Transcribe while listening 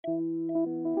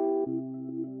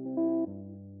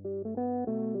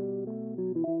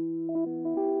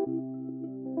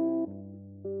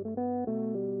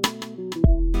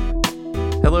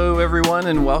Hello, everyone,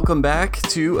 and welcome back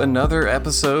to another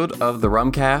episode of the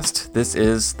Rumcast. This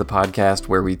is the podcast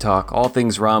where we talk all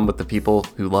things rum with the people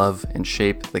who love and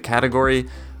shape the category.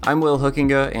 I'm Will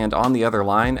Hookinga, and on the other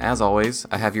line, as always,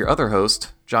 I have your other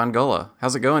host, John Gullah.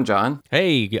 How's it going, John?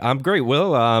 Hey, I'm great,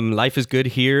 Will. Life is good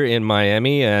here in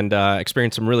Miami, and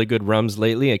experienced some really good rums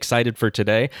lately. Excited for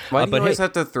today. Why do you always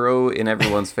have to throw in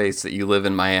everyone's face that you live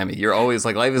in Miami? You're always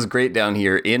like, life is great down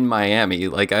here in Miami.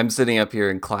 Like, I'm sitting up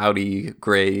here in cloudy,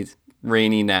 gray,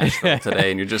 rainy Nashville today,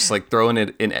 and you're just like throwing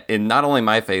it in not only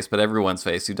my face, but everyone's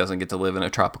face who doesn't get to live in a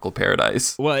tropical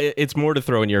paradise. Well, it's more to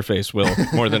throw in your face, Will,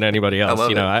 more than anybody else. I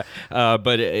love it.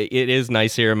 But it is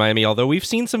nice here in Miami, although we've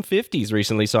seen some 50s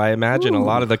recently, so I imagine a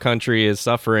lot of the country is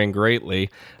suffering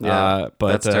greatly. Yeah,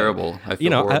 but that's terrible. I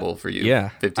feel horrible for you. Yeah,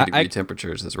 50-degree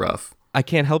temperatures is rough. I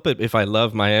can't help it if I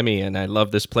love Miami and I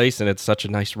love this place and it's such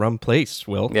a nice rum place,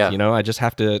 Will. Yeah. You know, I just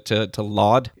have to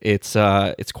laud its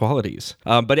qualities.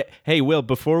 Hey, Will,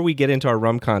 before we get into our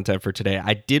rum content for today,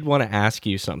 I did want to ask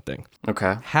you something.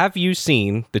 Okay. Have you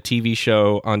seen the TV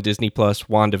show on Disney Plus,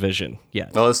 WandaVision,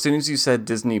 yet? Well, as soon as you said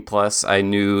Disney Plus, I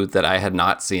knew that I had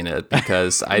not seen it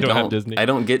because I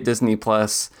don't get Disney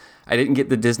Plus. I didn't get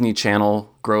the Disney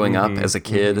Channel growing up as a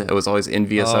kid. I was always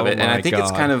envious of it. And I think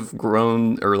it's kind of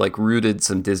grown or like rooted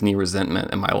some Disney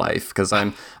resentment in my life because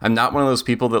I'm not one of those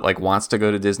people that like wants to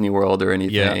go to Disney World or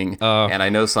anything. Yeah. And I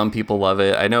know some people love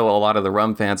it. I know a lot of the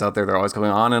rum fans out there, they're always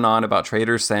going on and on about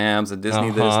Trader Sam's and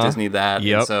Disney this, Disney that.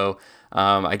 Yep. And so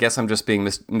I guess I'm just being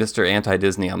Mr.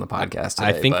 Anti-Disney on the podcast today.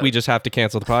 I think we just have to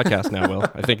cancel the podcast now, Will.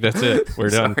 I think that's it. We're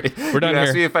done. We're done you here.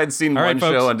 asked me if I'd seen All one right,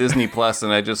 show on Disney Plus,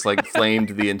 and I just like flamed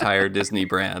the entire Disney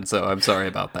brand. So I'm sorry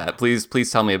about that. Please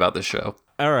tell me about this show.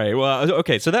 All right. Well,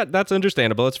 okay. So that's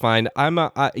understandable. It's fine.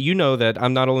 You know that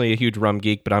I'm not only a huge rum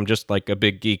geek, but I'm just like a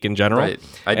big geek in general. Right.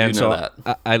 I do know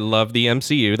that. I love the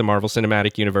MCU, the Marvel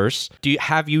Cinematic Universe.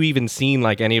 Have you even seen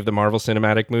like any of the Marvel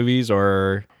Cinematic movies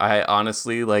or? I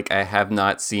honestly I have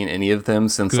not seen any of them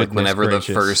since like whenever the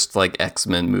first like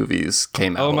X-Men movies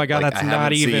came out. Oh my God, like, that's I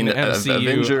not even seen MCU.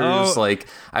 Avengers.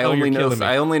 I only know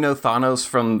Thanos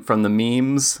from the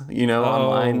memes,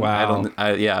 online. Wow.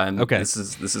 Okay. This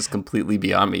is completely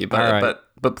beyond me.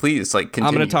 But please, continue.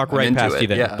 I'm going to talk right past you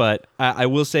then. Yeah. But I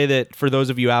will say that for those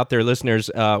of you out there, listeners,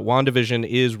 WandaVision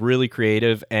is really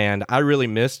creative, and I really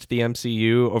missed the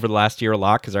MCU over the last year a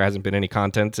lot because there hasn't been any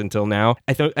content until now.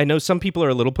 I know some people are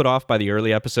a little put off by the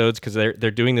early episodes because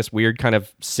they're doing this weird kind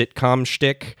of sitcom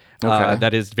shtick.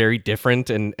 That is very different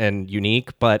and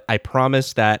unique, but I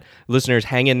promise that listeners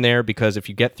hang in there because if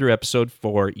you get through episode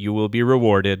 4, you will be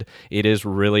rewarded. It is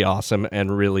really awesome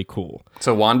and really cool.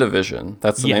 So WandaVision,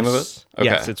 that's the name of it?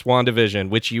 Okay. Yes, it's WandaVision,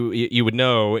 which you would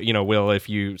know, Will, if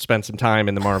you spent some time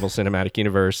in the Marvel Cinematic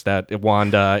Universe, that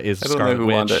Wanda is Scarlet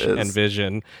Witch and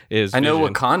Vision is I know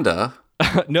Vision. Wakanda.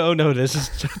 No, this is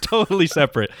totally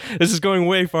separate. This is going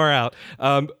way far out.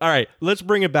 All right, let's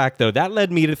bring it back, though. That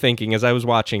led me to thinking as I was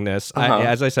watching this.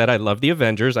 As I said, I love the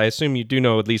Avengers. I assume you do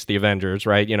know at least the Avengers,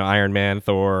 right? Iron Man,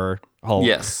 Thor, Hulk.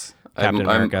 Yes. Captain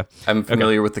America. I'm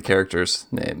familiar with the characters'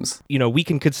 names. We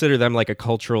can consider them like a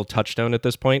cultural touchdown at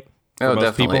this point. Oh, most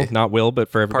definitely. People, not Will, but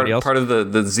for everybody else. Part of the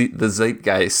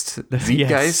zeitgeist.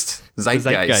 Zeitgeist?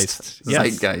 Zeitgeist.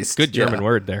 Yes. Zeitgeist. Good German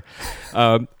word there.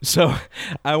 So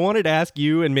I wanted to ask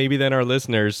you and maybe then our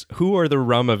listeners, who are the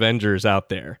rum Avengers out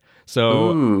there?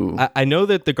 So I know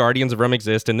that the Guardians of Rum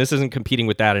exist, and this isn't competing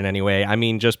with that in any way. I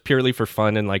mean, just purely for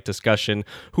fun and discussion,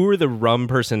 who are the rum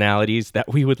personalities that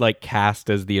we would cast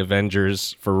as the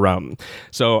Avengers for rum?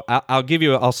 So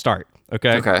I'll start.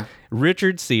 Okay.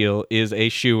 Richard Seal is a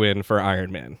shoo-in for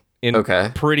Iron Man in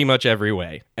pretty much every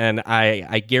way. And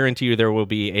I guarantee you there will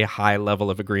be a high level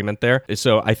of agreement there.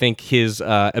 So I think his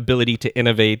ability to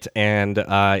innovate and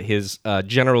his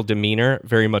general demeanor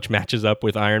very much matches up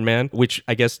with Iron Man, which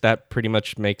I guess that pretty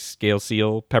much makes Gale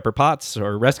Seal Pepper Potts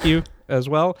or Rescue as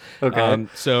well. Okay.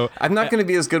 So I'm not going to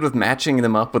be as good with matching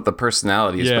them up with the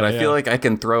personalities, but I feel like I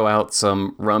can throw out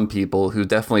some rum people who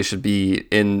definitely should be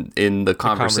in the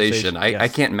conversation. Yes. I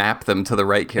can't map them to the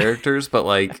right characters, but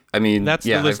that's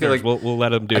the listeners. I feel we'll let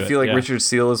them do it. I feel like Richard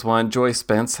Seal is one. Joy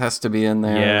Spence has to be in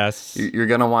there. Yes. You're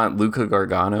going to want Luca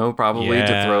Gargano probably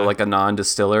to throw a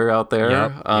non-distiller out there.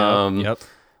 Yep.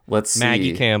 Let's see.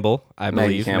 Maggie Campbell, I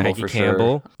believe. Maggie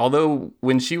Campbell. Sure. Although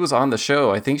when she was on the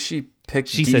show, I think she picked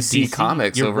DC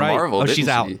Comics over right. Marvel. Oh, she's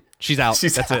out. She's out.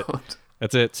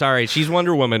 That's it. Sorry. She's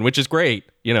Wonder Woman, which is great.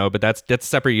 but that's a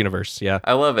separate universe. Yeah.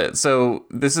 I love it. So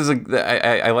this is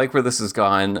I like where this has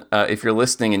gone. If you're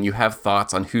listening and you have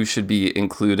thoughts on who should be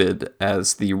included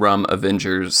as the Rum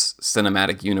Avengers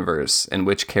cinematic universe and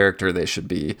which character they should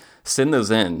be, send those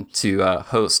in to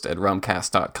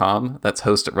host@rumcast.com. That's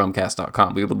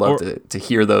host@rumcast.com. We would love to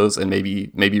hear those and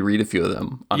maybe read a few of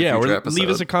them on a future episode. Leave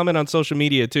us a comment on social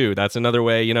media too. That's another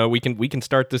way, we can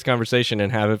start this conversation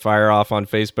and have it fire off on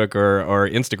Facebook or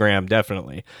Instagram,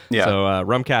 definitely. Yeah. So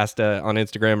Rumcast on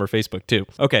Instagram or Facebook too.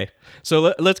 Okay,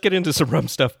 so let's get into some rum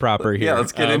stuff proper here. Yeah,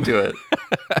 let's get into it.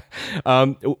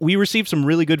 We received some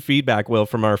really good feedback, Will,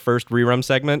 from our first re-rum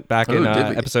segment back in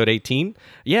episode 18.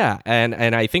 Yeah, and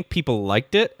I think people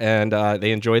liked it, and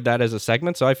they enjoyed that as a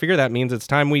segment, so I figure that means it's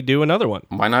time we do another one.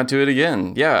 Why not do it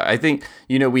again? Yeah, I think,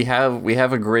 we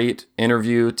have a great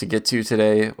interview to get to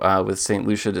today with St.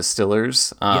 Lucia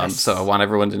Distillers, yes. So I want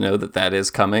everyone to know that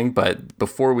is coming, but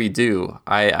before we do,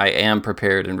 I am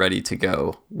prepared and ready to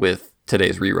go with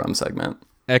today's re-rum segment.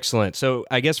 Excellent. So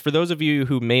I guess for those of you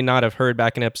who may not have heard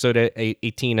back in episode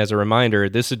 18, as a reminder,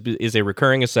 this is a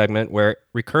recurring segment where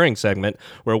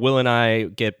Will and I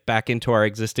get back into our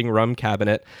existing rum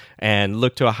cabinet and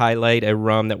look to highlight a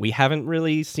rum that we haven't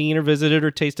really seen or visited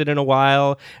or tasted in a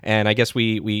while. And I guess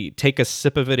we take a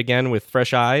sip of it again with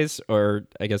fresh eyes, or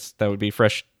I guess that would be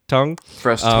fresh tongue.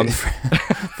 Fresh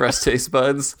taste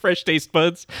buds. Fresh taste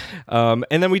buds. And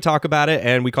then we talk about it,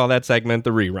 and we call that segment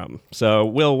the re-rum. So,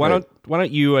 Will, why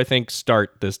don't you, I think,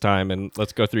 start this time, and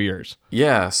let's go through yours.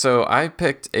 Yeah, so I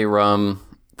picked a rum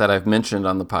that I've mentioned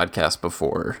on the podcast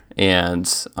before, and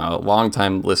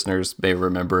longtime listeners may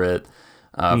remember it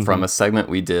from a segment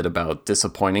we did about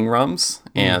disappointing rums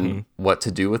and what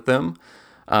to do with them.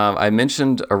 I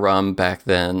mentioned a rum back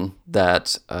then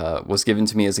that was given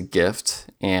to me as a gift,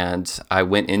 and I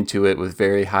went into it with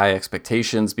very high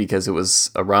expectations because it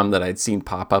was a rum that I'd seen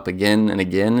pop up again and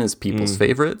again as people's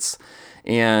favorites.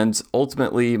 And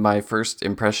ultimately, my first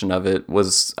impression of it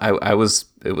was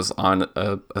it was on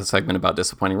a segment about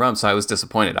disappointing rum, so I was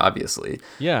disappointed, obviously.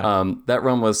 Yeah. That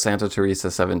rum was Santa Teresa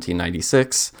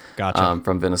 1796. Gotcha.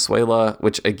 From Venezuela,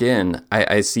 which, again,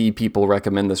 I see people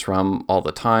recommend this rum all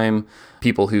the time.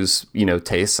 People whose,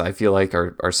 tastes I feel like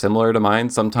are similar to mine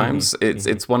sometimes.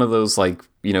 It's one of those,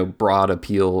 broad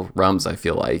appeal rums, I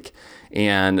feel like.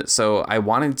 And so I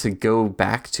wanted to go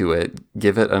back to it,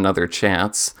 give it another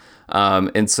chance.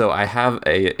 And so I have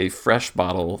a fresh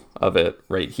bottle of it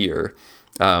right here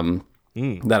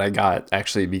that I got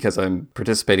actually because I'm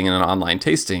participating in an online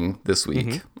tasting this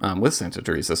week with Santa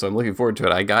Teresa. So I'm looking forward to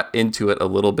it. I got into it a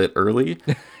little bit early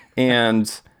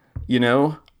and,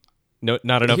 No,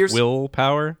 not enough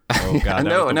willpower. Oh God!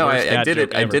 No, I did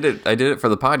it. I did it for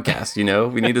the podcast.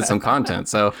 We needed some content.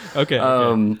 So okay.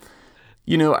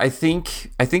 I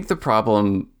think the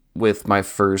problem with my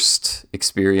first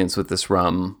experience with this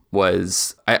rum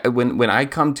was when I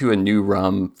come to a new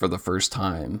rum for the first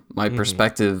time, my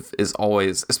perspective is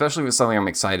always, especially with something I'm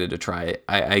excited to try,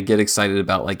 I get excited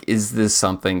about, is this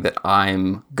something that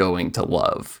I'm going to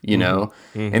love,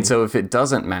 And so if it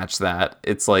doesn't match that,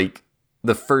 it's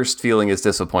the first feeling is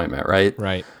disappointment, right?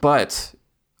 Right. But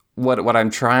what I'm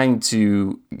trying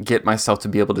to get myself to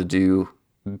be able to do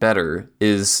better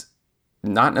is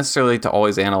not necessarily to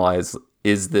always analyze,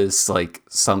 is this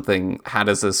something, how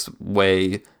does this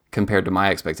weigh compared to my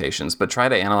expectations, but try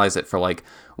to analyze it for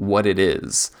what it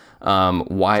is.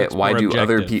 Why do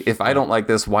other people, if I don't like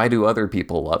this, why do other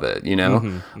people love it?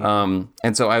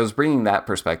 And so I was bringing that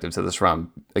perspective to this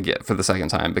rum again for the second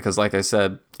time, because like I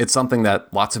said, it's something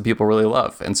that lots of people really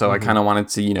love. And so I kind of wanted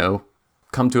to,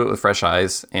 come to it with fresh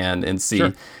eyes and see.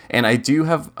 Sure. And I do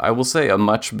have, I will say, a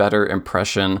much better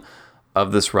impression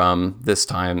of this rum this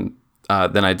time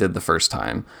than I did the first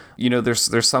time.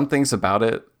 There's some things about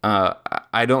it.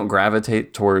 I don't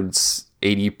gravitate towards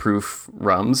 80 proof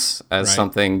rums as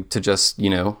something to just,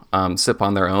 sip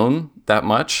on their own that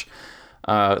much.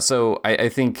 So I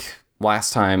think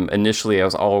last time, initially, I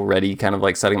was already kind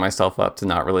of setting myself up to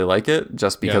not really like it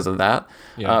just because of that.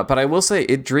 Yeah. But I will say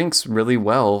it drinks really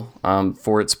well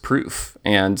for its proof.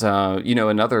 And,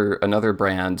 another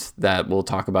brand that we'll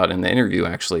talk about in the interview,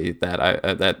 actually,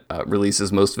 that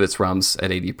releases most of its rums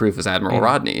at 80 proof is Admiral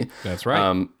Rodney. That's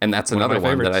right. And that's another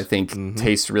one that I think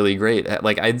tastes really great.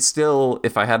 I'd still,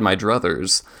 if I had my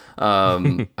druthers,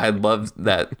 I'd love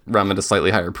that rum at a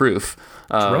slightly higher proof.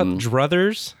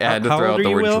 Druthers? I had to throw out the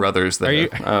word druthers there.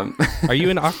 Are you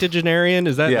an octogenarian?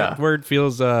 Is that word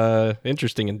feels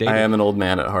interesting and dated? I am an old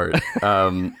man at heart.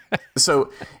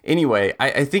 So anyway,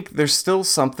 I think there's still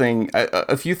something,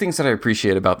 a few things that I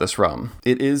appreciate about this rum.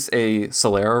 It is a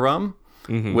Solera rum,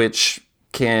 which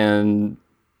can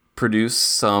produce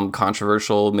some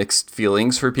controversial mixed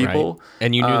feelings for people. Right.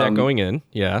 And you knew that going in.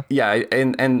 Yeah. Yeah.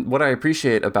 And what I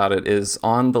appreciate about it is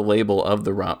on the label of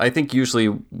the rum. I think usually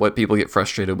what people get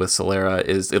frustrated with Solera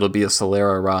is it'll be a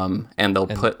Solera rum and they'll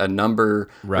put a number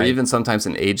or even sometimes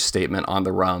an age statement on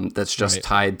the rum that's just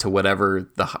tied to whatever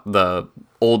the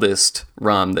oldest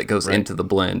rum that goes into the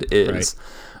blend is.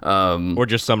 Or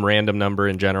just some random number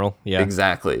in general. Yeah,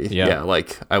 exactly. Yeah,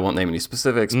 like I won't name any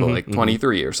specifics, but like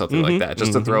 23 or something like that,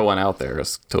 just to throw one out there.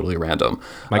 It's totally random.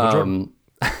 Michael Jordan.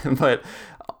 But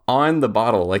on the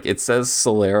bottle, like it says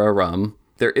Solera rum.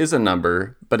 There is a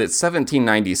number, but it's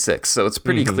 1796, so it's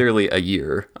pretty clearly a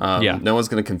year. No one's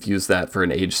going to confuse that for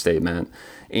an age statement.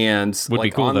 And would be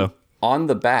cool though. On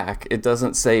the back, it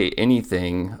doesn't say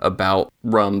anything about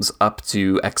rums up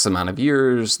to X amount of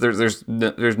years. There's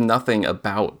nothing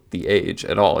about the age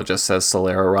at all. It just says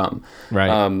Solera rum.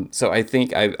 Right. So I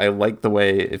think I like the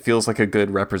way it feels like a good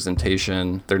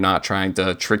representation. They're not trying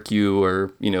to trick you or,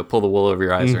 pull the wool over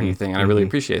your eyes or anything. And I really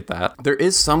appreciate that. There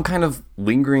is some kind of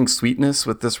lingering sweetness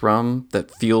with this rum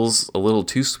that feels a little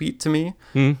too sweet to me.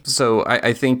 So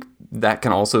I think that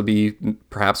can also be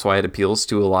perhaps why it appeals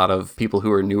to a lot of people who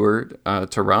are newer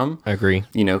to rum. I agree.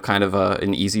 Kind of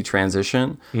an easy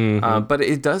transition. But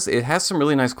it has some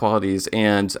really nice qualities.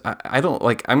 And I don't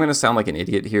I'm going to sound like an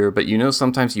idiot here, but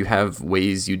sometimes you have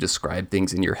ways you describe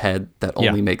things in your head that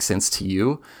only make sense to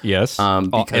you. Yes.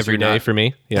 Every day for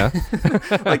me. Yeah.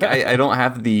 I don't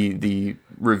have the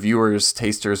reviewers,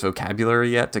 tasters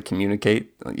vocabulary yet to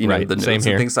communicate, the notes and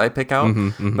things I pick out.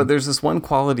 But there's this one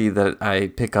quality that I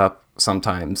pick up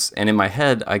sometimes, and in my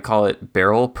head I call it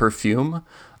barrel perfume.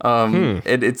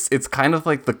 It's kind of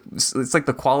like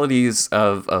the qualities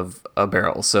of a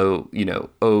barrel. So,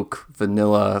 oak,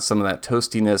 vanilla, some of that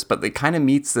toastiness, but it kind of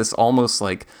meets this almost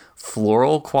like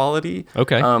floral quality.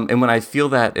 Okay. And when I feel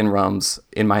that in rums,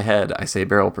 in my head, I say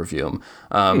barrel perfume.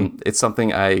 It's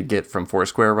something I get from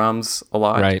Foursquare rums a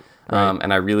lot. Right.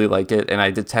 And I really like it, and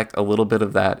I detect a little bit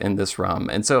of that in this rum,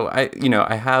 and so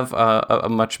I have a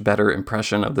much better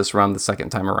impression of this rum the second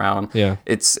time around. Yeah,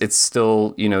 it's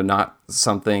still not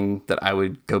something that I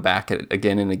would go back at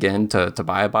again and again to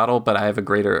buy a bottle, but I have a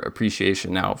greater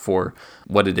appreciation now for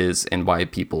what it is and why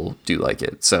people do like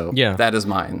it. So that is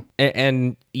mine.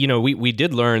 And we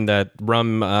did learn that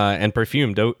rum and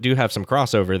perfume do have some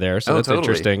crossover there, so that's totally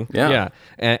interesting. Yeah.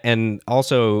 And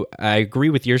also I agree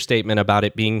with your statement about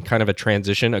it being kind of a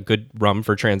transition, a good rum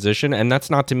for transition, and that's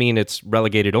not to mean it's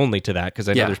relegated only to that, because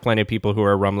I know there's plenty of people who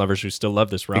are rum lovers who still love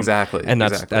this rum. Exactly. And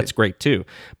that's great too.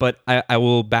 But I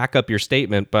will back up your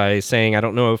statement by saying, I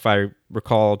don't know if I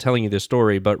recall telling you this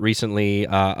story, but recently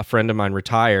a friend of mine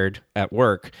retired at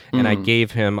work, and I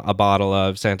gave him a bottle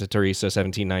of Santa Teresa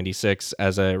 1796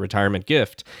 as a retirement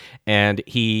gift. And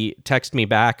he texted me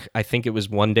back, I think it was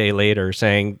one day later,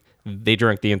 saying they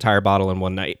drank the entire bottle in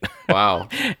one night. Wow.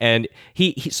 And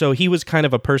he was kind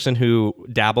of a person who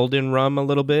dabbled in rum a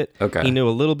little bit. Okay. He knew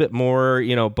a little bit more,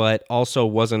 but also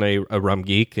wasn't a rum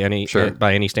geek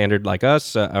by any standard like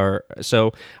us.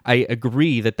 So I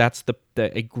agree that that's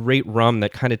a great rum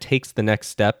that kind of takes the next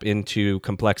step into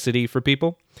complexity for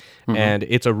people. And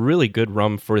it's a really good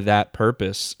rum for that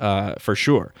purpose, for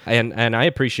sure. And I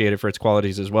appreciate it for its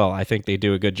qualities as well. I think they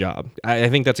do a good job. I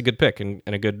think that's a good pick and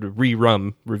a good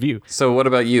re-rum review. So what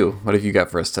about you? What have you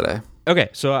got for us today? Okay,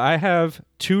 so I have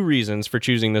two reasons for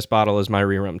choosing this bottle as my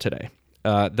re-rum today.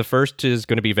 The first is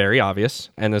going to be very obvious,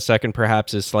 and the second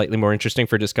perhaps is slightly more interesting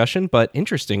for discussion, but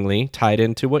interestingly tied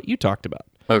into what you talked about.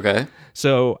 Okay.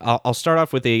 So I'll start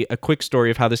off with a quick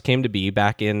story of how this came to be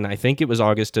back in, I think it was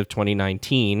August of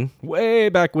 2019, way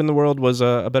back when the world was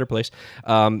a better place.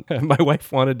 My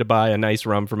wife wanted to buy a nice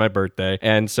rum for my birthday.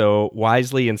 And so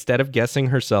wisely, instead of guessing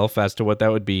herself as to what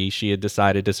that would be, she had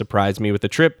decided to surprise me with a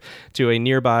trip to a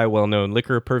nearby well-known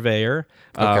liquor purveyor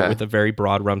with a very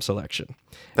broad rum selection.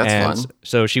 That's fun.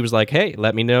 So she was like, hey,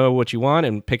 let me know what you want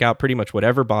and pick out pretty much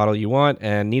whatever bottle you want.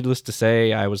 And needless to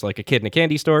say, I was like a kid in a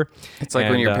candy store. It's like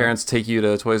when your parents take you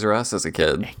to Toys R Us as a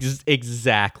kid.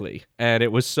 Exactly. And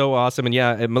it was so awesome.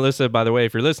 And Melissa, by the way,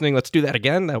 if you're listening, let's do that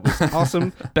again. That was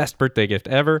awesome. Best birthday gift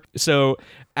ever. So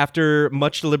after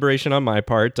much deliberation on my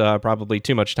part, probably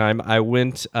too much time, I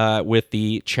went with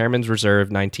the Chairman's Reserve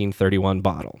 1931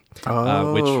 bottle.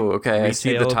 Which okay. I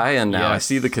see the tie-in now. Yes. I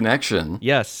see the connection.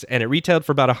 Yes. And it retailed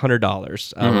for about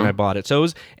 $100 when I bought it. So it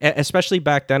was, especially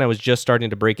back then, I was just starting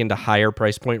to break into higher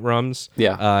price point rums.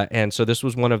 Yeah. And so this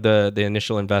was one of the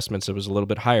initial investments that was a little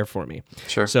bit higher for me.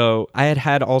 Sure. So I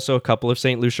had also a couple of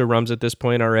St. Lucia rums at this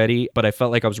point already, but I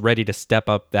felt like I was ready to step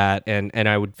up that, and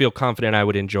I would feel confident I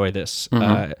would enjoy this.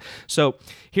 So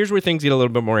here's where things get a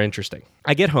little bit more interesting.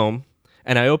 I get home,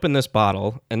 And I opened this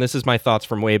bottle, and this is my thoughts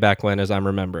from way back when as I'm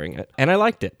remembering it. And I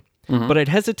liked it. But I'd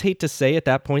hesitate to say at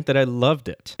that point that I loved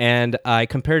it. And I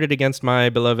compared it against my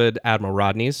beloved Admiral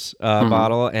Rodney's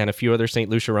bottle and a few other St.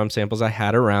 Lucia rum samples I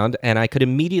had around. And I could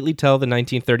immediately tell the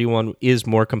 1931 is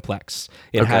more complex.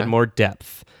 It had more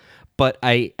depth. But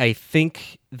I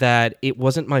think that it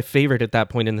wasn't my favorite at that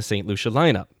point in the St. Lucia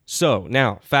lineup. So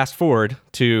now, fast forward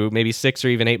to maybe 6 or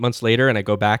even 8 months later, and I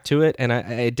go back to it, and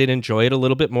I did enjoy it a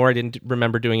little bit more. I didn't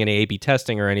remember doing any A/B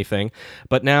testing or anything.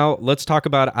 But now, let's talk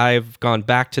about I've gone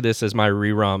back to this as my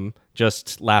re-rum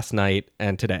just last night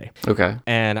and today. Okay.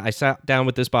 And I sat down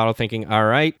with this bottle thinking, all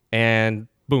right, and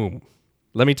boom.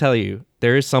 Let me tell you,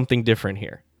 there is something different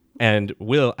here. And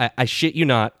Will, I shit you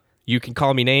not, you can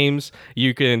call me names,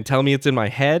 you can tell me it's in my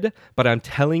head, but I'm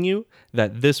telling you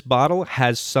that this bottle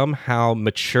has somehow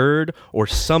matured or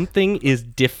something is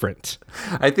different.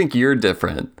 I think you're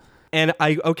different. And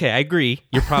I agree.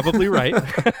 You're probably right.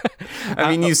 I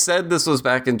mean, you said this was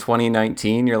back in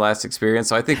 2019, your last experience,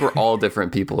 so I think we're all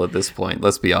different people at this point,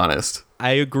 let's be honest.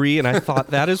 I agree, and I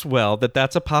thought that as well,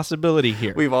 that's a possibility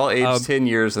here. We've all aged 10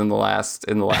 years in the last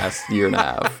year and a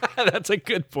half. That's a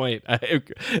good point.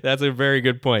 That's a very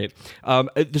good point.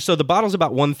 So the bottle's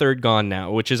about 1/3 gone now,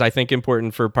 which is, I think,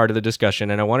 important for part of the discussion.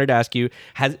 And I wanted to ask you,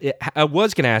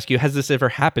 has this ever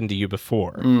happened to you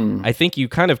before? I think you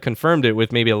kind of confirmed it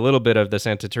with maybe a little bit of the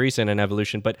Santa Teresa in an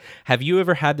evolution, but have you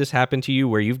ever had this happen to you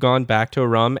where you've gone back to a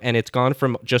rum and it's gone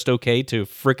from just okay to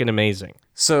freaking amazing?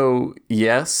 So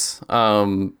yes,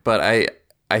 but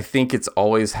I think it's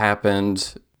always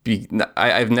happened.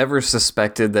 I've never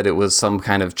suspected that it was some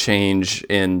kind of change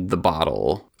in the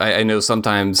bottle. I know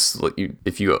sometimes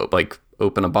if you like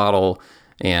open a bottle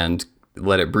and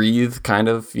let it breathe, kind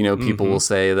of, people will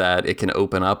say that it can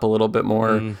open up a little bit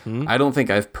more. I don't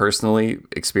think I've personally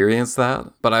experienced that,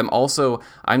 but I'm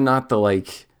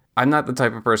not the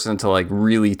type of person to like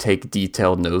really take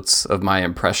detailed notes of my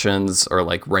impressions or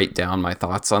like write down my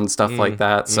thoughts on stuff like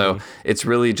that. So it's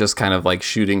really just kind of like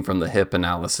shooting from the hip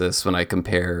analysis when I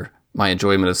compare my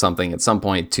enjoyment of something at some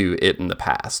point to it in the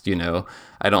past.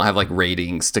 I don't have like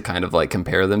ratings to kind of like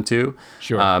compare them to.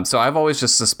 Sure. So I've always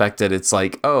just suspected it's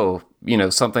like,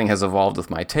 something has evolved with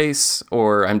my tastes,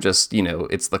 or I'm just,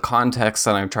 it's the context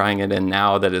that I'm trying it in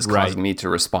now that is causing me to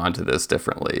respond to this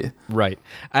differently. Right.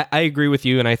 I agree with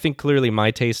you. And I think clearly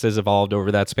my taste has evolved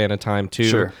over that span of time too.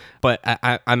 Sure. But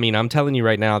I mean, I'm telling you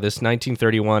right now, this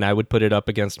 1931, I would put it up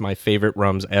against my favorite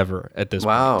rums ever at this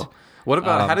point. Wow. What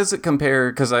about, how does it compare?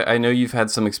 Because I know you've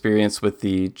had some experience with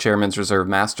the Chairman's Reserve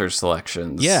Masters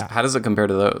selections. Yeah. How does it compare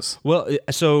to those? Well,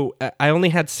 so I only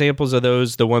had samples of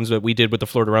those, the ones that we did with the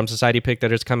Florida Rum Society pick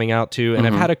that it's coming out to. And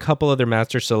I've had a couple other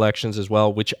master selections as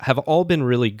well, which have all been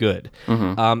really good.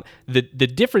 The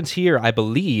difference here, I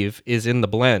believe, is in the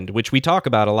blend, which we talk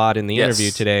about a lot in the interview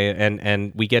today.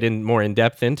 And we get in more in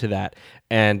depth into that.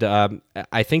 And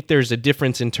I think there's a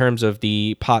difference in terms of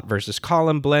the pot versus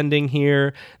column blending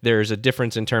here. There's a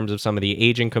difference in terms of some of the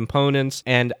aging components.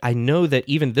 And I know that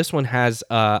even this one has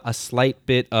a slight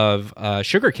bit of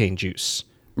sugarcane juice.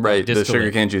 Right, the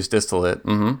sugarcane juice distillate.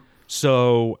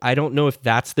 So I don't know if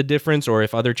that's the difference or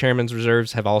if other Chairman's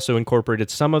Reserves have also incorporated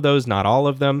some of those, not all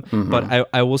of them. But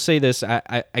I will say this,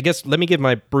 I guess let me give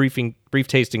my brief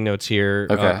tasting notes here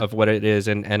of what it is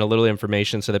and a little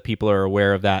information so that people are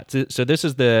aware of that. So this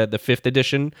is the 5th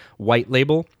edition white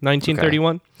label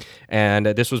 1931. Okay. And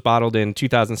this was bottled in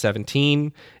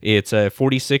 2017. It's a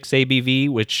 46 ABV,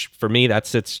 which for me, that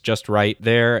sits just right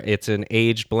there. It's an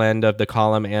aged blend of the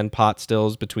column and pot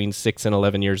stills between 6 and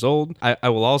 11 years old. I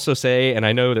will also say, and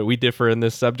I know that we differ in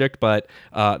this subject, but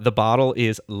the bottle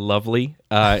is lovely.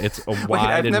 It's a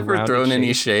wide and rounded I've never thrown shape.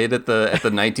 any shade at the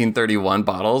 1931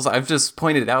 bottles. I've just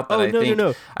pointed out that I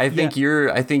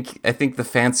think the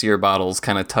fancier bottles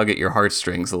kind of tug at your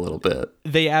heartstrings a little bit.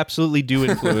 They absolutely do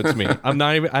influence me.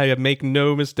 I make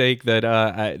no mistake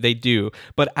that they do.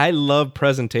 But I love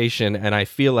presentation, and I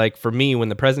feel like for me, when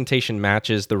the presentation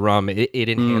matches the rum, it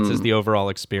enhances the overall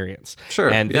experience. Sure.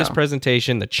 And this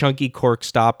presentation, the chunky cork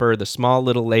stopper, the small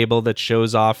little label that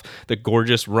shows off the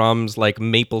gorgeous rums like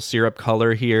maple syrup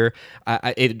color here,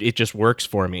 it just works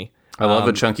for me. I love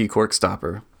a chunky cork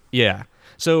stopper. Yeah.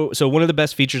 So one of the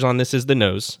best features on this is the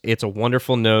nose. It's a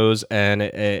wonderful nose, and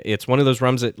it's one of those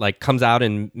rums that like comes out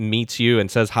and meets you and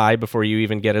says hi before you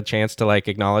even get a chance to like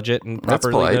acknowledge it and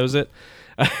properly nose it.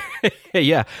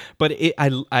 Yeah, but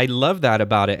I love that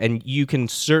about it, and you can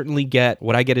certainly get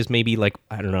what I get is maybe like,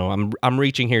 I don't know, I'm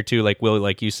reaching here too, like Will,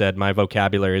 like you said, my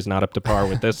vocabulary is not up to par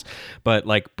with this, but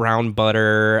like brown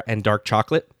butter and dark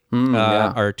chocolate.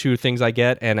 are two things I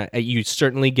get, and you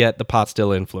certainly get the pot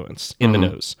still influence in the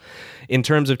nose. In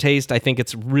terms of taste, I think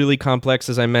it's really complex,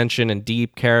 as I mentioned, and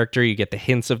deep character. You get the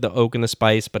hints of the oak and the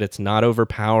spice, but it's not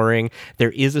overpowering.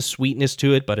 There is a sweetness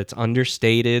to it, but it's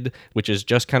understated, which is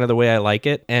just kind of the way I like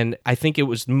it. And I think it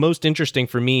was most interesting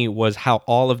for me was how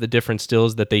all of the different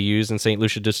stills that they use in St.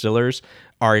 Lucia Distillers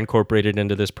are incorporated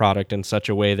into this product in such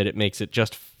a way that it makes it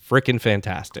just freaking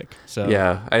fantastic. So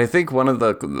yeah, I think one of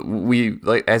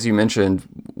like as you mentioned,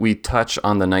 we touch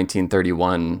on the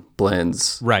 1931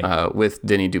 blends with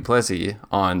Denny Duplessis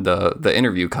on the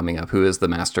interview coming up, who is the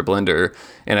master blender.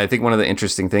 And I think one of the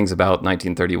interesting things about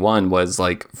 1931 was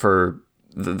like for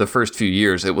the first few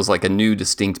years, it was like a new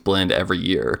distinct blend every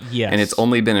year. Yes. And it's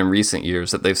only been in recent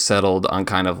years that they've settled on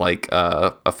kind of like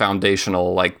a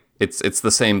foundational, like it's the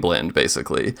same blend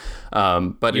basically.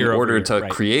 But in order to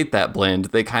create that blend,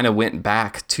 they kind of went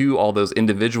back to all those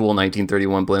individual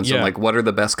 1931 blends and like what are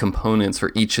the best components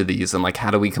for each of these, and like how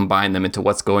do we combine them into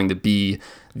what's going to be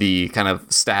the kind of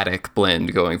static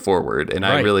blend going forward. And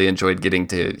I really enjoyed getting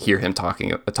to hear him talk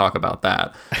about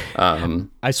that.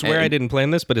 I swear I didn't plan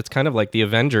this, but it's kind of like the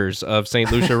Avengers of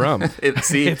St. Lucia rum.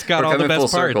 It's got all the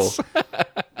best parts.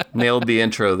 Nailed the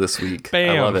intro this week.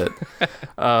 Bam. I love it.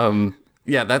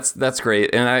 Yeah, that's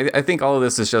great. And I think all of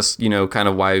this is just, kind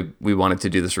of why we wanted to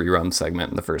do this re-rum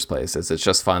segment in the first place. Is it's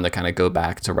just fun to kind of go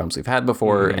back to rums we've had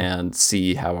before and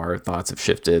see how our thoughts have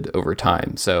shifted over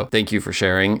time. So thank you for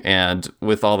sharing. And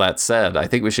with all that said, I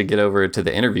think we should get over to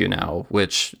the interview now,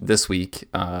 which this week,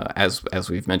 as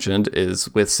we've mentioned,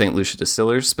 is with St. Lucia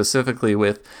Distillers, specifically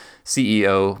with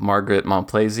CEO Margaret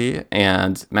Monplaisy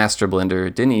and Master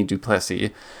Blender Denny Duplessis.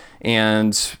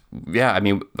 And yeah, I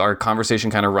mean, our conversation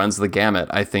kind of runs the gamut.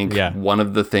 I think one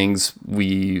of the things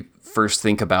we first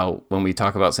think about when we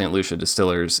talk about St. Lucia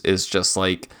Distillers is just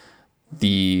like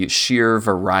the sheer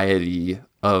variety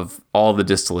of all the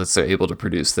distillates they're able to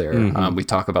produce there. We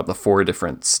talk about the 4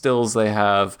 different stills they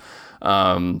have.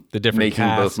 The different making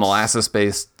casks. Both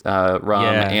molasses-based rum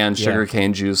and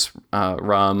sugarcane juice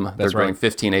rum. They're growing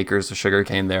 15 acres of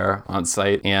sugarcane there on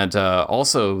site, and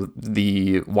also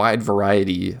the wide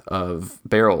variety of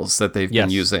barrels that they've been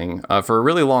using for a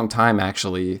really long time,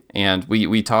 actually. And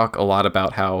we talk a lot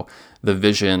about how the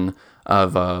vision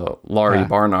of Laurie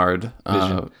Barnard,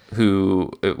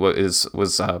 who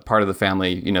was part of the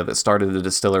family, that started the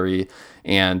distillery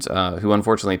and who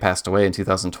unfortunately passed away in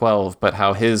 2012, but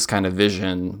how his kind of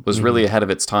vision was really ahead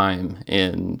of its time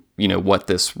in, what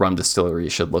this rum distillery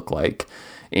should look like.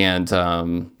 And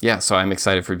so I'm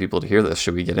excited for people to hear this.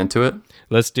 Should we get into it?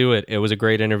 Let's do it. It was a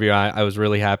great interview. I was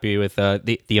really happy with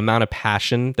the amount of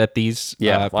passion that these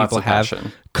people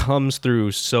have comes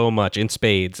through so much in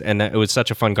spades. And it was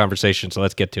such a fun conversation. So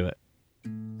let's get to it.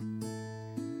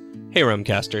 Hey,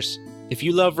 Rumcasters. If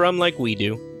you love rum like we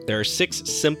do, there are 6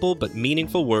 simple but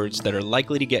meaningful words that are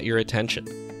likely to get your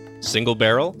attention. Single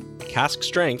barrel, cask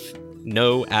strength,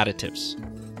 no additives.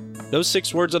 Those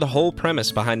 6 words are the whole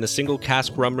premise behind the single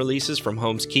cask rum releases from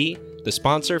Holmes Key, the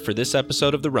sponsor for this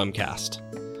episode of the Rumcast.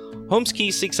 Holmes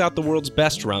Key seeks out the world's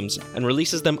best rums and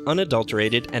releases them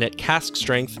unadulterated and at cask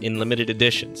strength in limited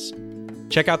editions.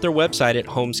 Check out their website at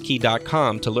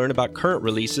holmeskey.com to learn about current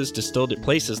releases distilled at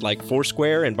places like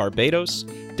Foursquare in Barbados,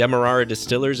 Demerara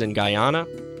Distillers in Guyana,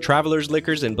 Travelers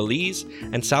Liquors in Belize,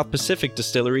 and South Pacific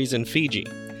Distilleries in Fiji.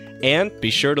 And be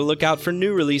sure to look out for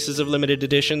new releases of limited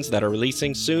editions that are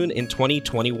releasing soon in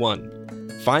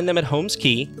 2021. Find them at Holmes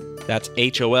Key, that's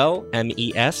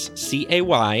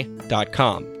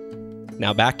HOLMESCAY.com.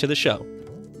 Now back to the show.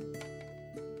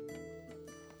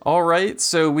 All right,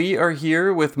 so we are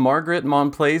here with Margaret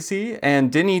Monplaisy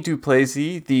and Denny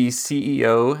Duplessis, the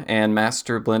CEO and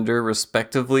master blender,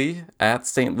 respectively, at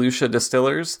St. Lucia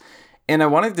Distillers. And I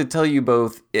wanted to tell you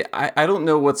both, I don't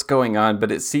know what's going on,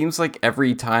 but it seems like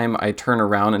every time I turn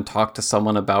around and talk to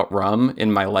someone about rum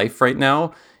in my life right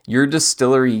now, your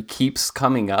distillery keeps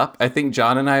coming up. I think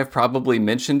John and I have probably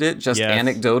mentioned it just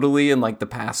anecdotally in like the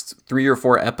past 3 or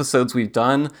 4 episodes we've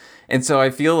done. And so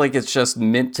I feel like it's just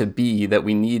meant to be that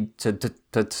we need to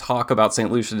talk about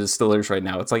St. Lucia Distillers right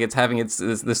now. It's like it's having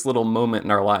this little moment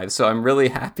in our lives. So I'm really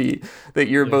happy that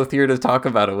you're both here to talk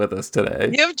about it with us today.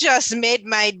 You've just made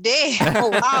my day. Oh,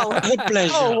 wow. A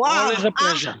pleasure. Oh, wow. Always a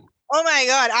pleasure. Oh my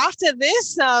God! After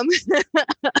this,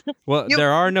 well, there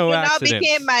are no accidents.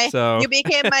 You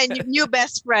became my new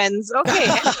best friends. Okay,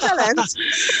 excellent.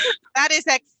 That is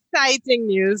exciting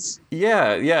news.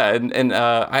 Yeah, and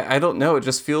I don't know. It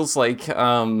just feels like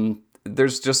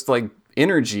there's just like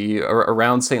energy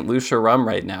around St. Lucia rum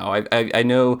right now. I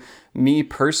know me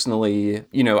personally,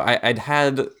 I'd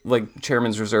had like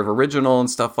Chairman's Reserve Original and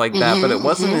stuff like that, but it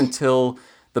wasn't until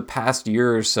the past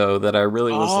year or so that I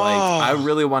really was I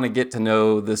really want to get to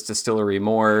know this distillery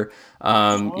more.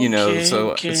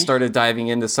 So I started diving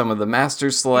into some of the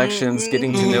master selections,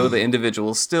 getting to know the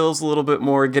individual stills a little bit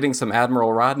more, getting some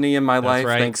Admiral Rodney in my life,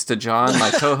 thanks to John,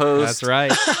 my co-host. That's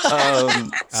right.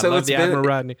 So love the Admiral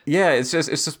Rodney. Yeah, it's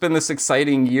just been this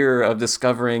exciting year of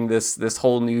discovering this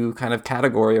whole new kind of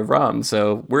category of rum.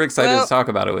 So we're excited to talk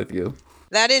about it with you.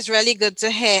 That is really good to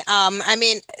hear.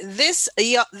 The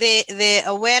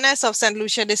awareness of St.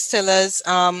 Lucia Distillers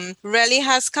really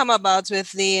has come about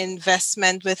with the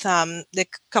investment with the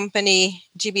company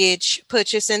GBH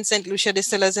purchasing St. Lucia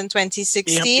Distillers in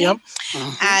 2016,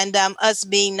 and us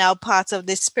being now part of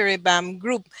the Spiribam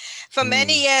group. For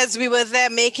many years, we were there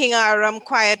making our rum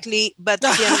quietly, but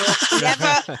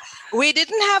never. We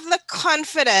didn't have the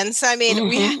confidence. I mean,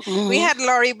 we had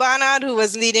Laurie Barnard, who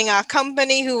was leading our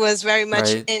company, who was very much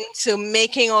into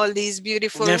making all these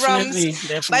beautiful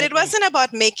rums. But it wasn't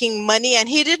about making money, and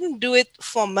he didn't do it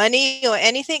for money or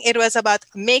anything. It was about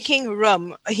making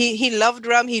rum. He loved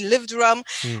rum. He lived rum.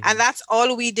 And that's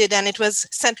all we did. And it was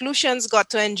St. Lucians got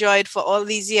to enjoy it for all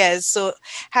these years. So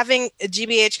having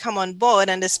GBH come on board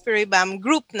and the Spiribam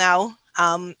group now,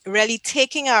 really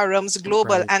taking our rums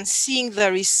global and seeing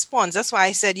the response. That's why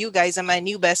I said you guys are my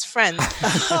new best friends.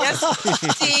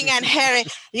 Just seeing and hearing,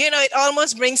 it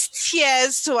almost brings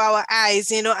tears to our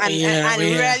eyes, and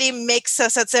really makes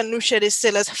us at St. Lucia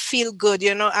Distillers feel good,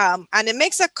 and it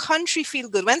makes a country feel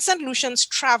good. When St. Lucians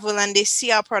travel and they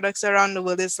see our products around the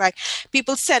world, it's like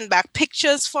people send back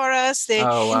pictures for us. They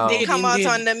come out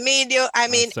on the media. I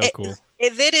mean, so cool.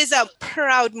 It is a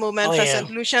proud moment for St.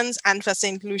 Lucians and for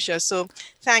St. Lucia. So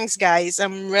thanks, guys.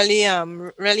 I'm really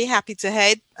happy to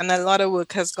hear it. And a lot of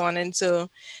work has gone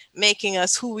into making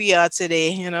us who we are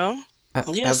today, Yes,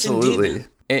 absolutely.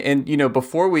 And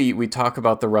before we talk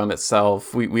about the rum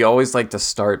itself, we always like to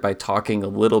start by talking a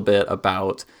little bit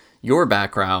about your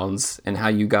backgrounds and how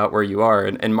you got where you are.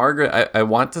 And Margaret, I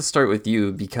want to start with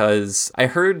you because I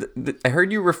heard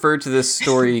you refer to this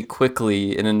story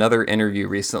quickly in another interview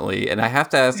recently. And I have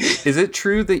to ask, is it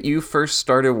true that you first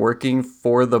started working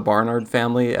for the Barnard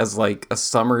family as like a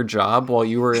summer job while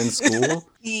you were in school?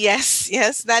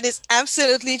 Yes, that is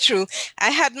absolutely true. I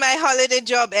had my holiday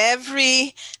job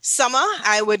every summer.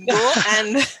 I would go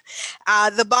and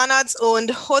the Barnards owned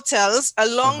hotels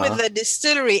along with the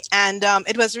distillery. And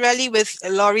it was really with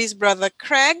Laurie's brother,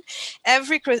 Craig.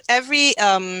 Every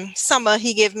summer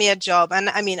he gave me a job. And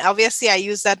I mean, obviously I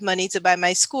used that money to buy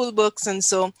my school books and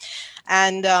so,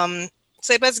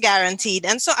 so it was guaranteed.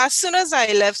 And so as soon as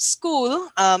I left school,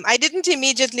 I didn't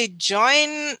immediately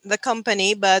join the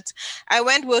company, but I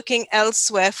went working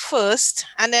elsewhere first.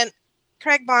 And then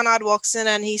Craig Barnard walks in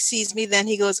and he sees me. Then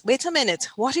he goes, "Wait a minute,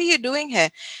 what are you doing here?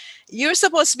 You're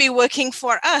supposed to be working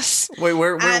for us." Wait,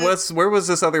 where was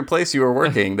this other place you were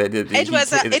working? It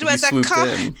was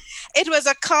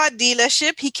a car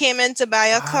dealership. He came in to buy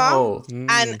a car,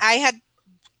 and I had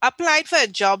applied for a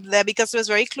job there because it was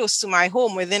very close to my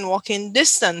home, within walking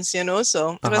distance,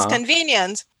 so it was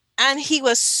convenient. And he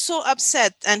was so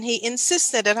upset and he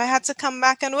insisted that I had to come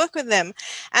back and work with them.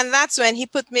 And that's when he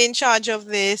put me in charge of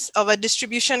a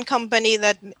distribution company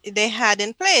that they had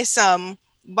in place,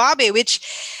 Bobby, which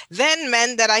then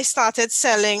meant that I started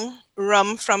selling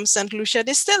rum from St. Lucia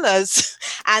Distillers.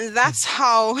 And that's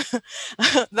how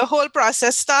the whole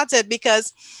process started,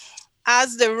 because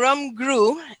as the rum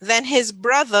grew, then his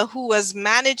brother, who was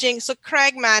managing, so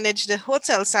Craig managed the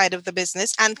hotel side of the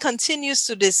business and continues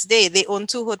to this day. They own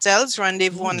 2 hotels,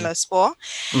 Rendezvous and Les Port.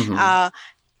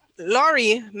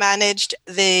 Laurie managed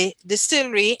the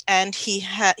distillery, and he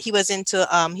was into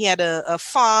he had a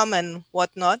farm and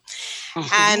whatnot.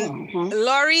 And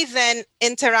Laurie then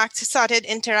started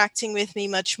interacting with me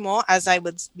much more as I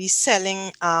would be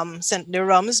selling the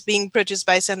rums being purchased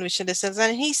by St. Lucia Distillers.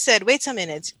 And he said, "Wait a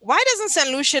minute, why doesn't St.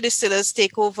 Lucia Distillers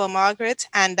take over, Margaret,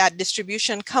 and that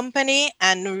distribution company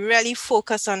and really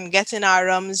focus on getting our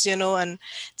rums, and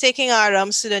taking our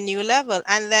rums to the new level?"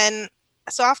 And then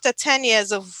so after 10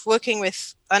 years of working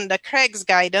under Craig's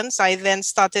guidance, I then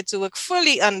started to work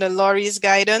fully under Laurie's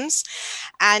guidance,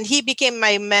 and he became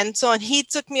my mentor, and he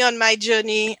took me on my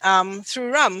journey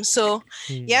through rum. So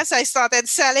yes, I started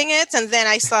selling it, and then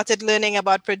I started learning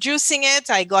about producing it.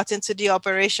 I got into the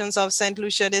operations of St.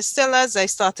 Lucia Distillers. I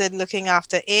started looking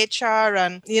after HR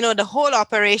and, the whole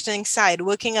operating side,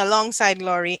 working alongside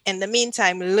Laurie. In the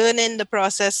meantime, learning the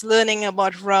process, learning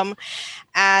about rum,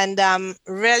 and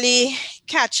really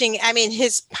catching,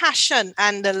 his passion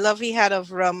and the love he had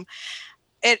of rum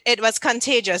it was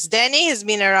contagious. Denny has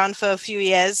been around for a few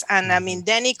years, and I mean,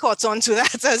 Denny caught on to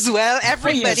that as well.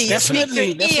 Everybody, you speak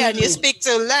to Ian, you speak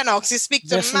to Lennox, you speak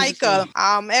to Michael.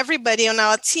 Everybody on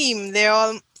our team,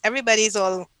 everybody's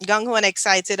all gung-ho and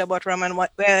excited about rum and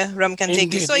where rum can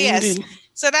take you. So yes,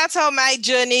 so that's how my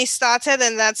journey started,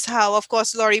 and that's how, of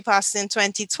course, Laurie passed in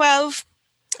 2012.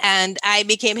 And I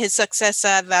became his successor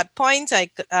at that point.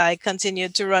 I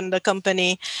continued to run the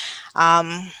company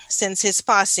since his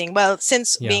passing. Well,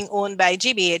 since being owned by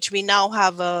GBH, we now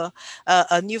have a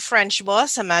new French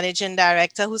boss, a managing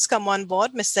director who's come on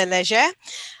board, Mr. Leger.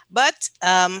 But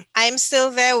I'm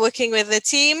still there working with the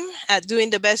team at doing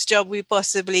the best job we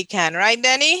possibly can. Right,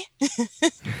 Danny?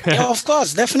 Yeah, of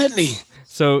course, definitely.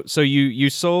 So you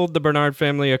sold the Bernard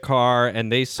family a car,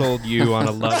 and they sold you on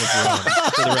a love of rum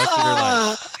for the rest of your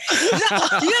life.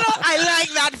 I like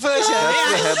that version.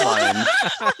 That's the headline.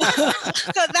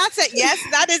 So that's it. Yes,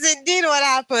 that is indeed what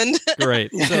happened.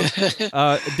 Great.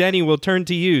 So, Denny, we'll turn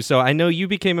to you. So I know you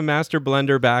became a master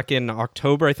blender back in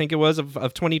October, I think it was, of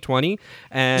 2020.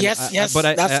 And, yes,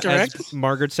 but that's correct. As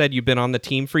Margaret said, you've been on the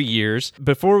team for years.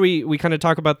 Before we kind of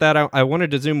talk about that, I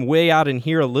wanted to zoom way out and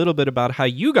hear a little bit about how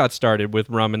you got started with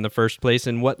rum in the first place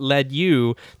and what led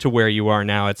you to where you are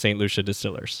now at St. Lucia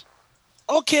Distillers.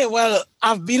 Okay, well,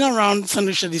 I've been around St.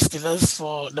 Lucia Distillers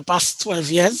for the past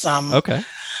 12 years. Okay.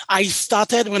 I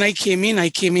started when I came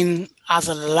in as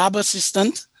a lab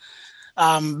assistant,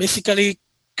 basically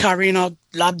carrying out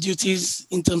lab duties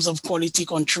in terms of quality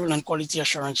control and quality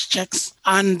assurance checks.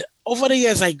 And over the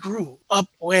years, I grew up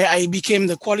where I became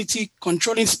the quality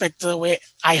control inspector, where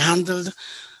I handled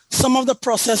some of the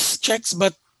process checks,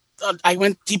 but I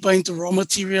went deeper into raw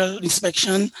material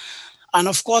inspection. And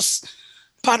of course,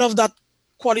 part of that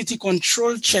quality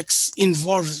control checks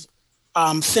involved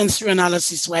sensory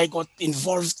analysis, where I got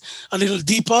involved a little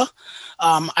deeper.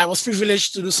 I was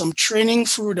privileged to do some training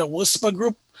through the WSPA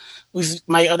group with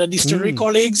my other distillery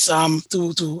colleagues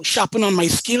to sharpen on my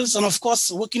skills. And of course,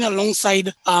 working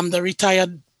alongside the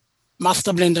retired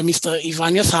master blender, Mr.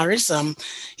 Ivanius Harris,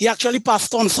 he actually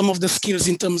passed on some of the skills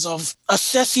in terms of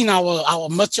assessing our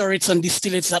maturates and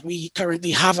distillates that we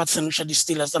currently have at St. Lucia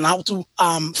Distillers, and how to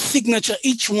signature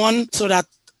each one so that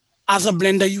as a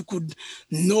blender you could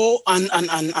know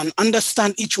and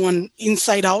understand each one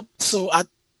inside out. So at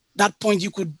that point you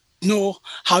could know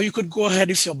how you could go ahead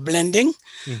with your blending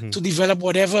to develop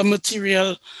whatever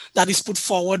material that is put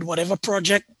forward, whatever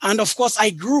project. And of course, I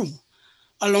grew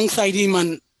alongside him,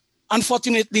 and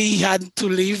unfortunately, he had to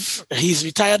leave. He's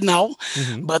retired now,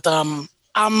 but I'm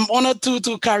honored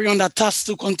to carry on that task,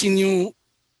 to continue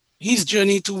his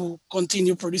journey to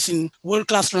continue producing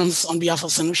world-class rums on behalf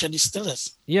of St. Lucia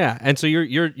Distillers. Yeah, and so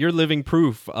you're living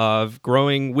proof of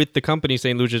growing with the company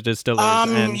St. Lucia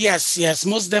Distillers. Yes,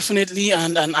 most definitely,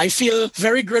 and I feel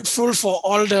very grateful for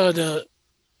all the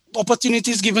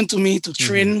opportunities given to me to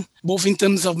train, both in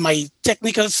terms of my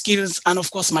technical skills and,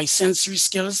 of course, my sensory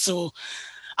skills. So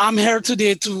I'm here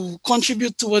today to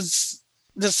contribute towards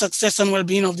the success and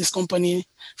well-being of this company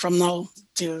from now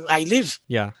till I leave.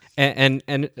 Yeah.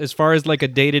 And as far as like a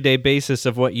day-to-day basis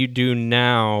of what you do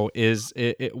now,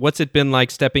 what's it been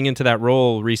like stepping into that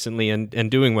role recently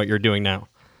and doing what you're doing now?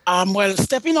 Well,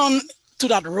 stepping on to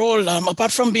that role,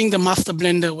 apart from being the master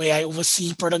blender, where I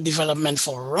oversee product development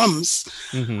for rums,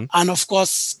 and of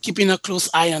course, keeping a close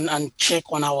eye and check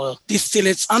on our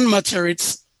distillates and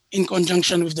maturates in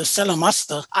conjunction with the cellar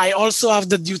master, I also have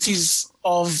the duties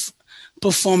of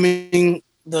performing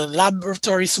the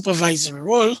laboratory supervisory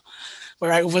role,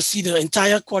 where I oversee the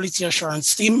entire quality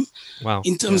assurance team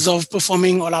in terms of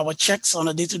performing all our checks on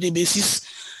a day-to-day basis.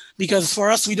 Because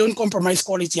for us, we don't compromise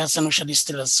quality at St. Lucia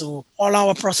Distillers. So all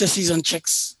our processes and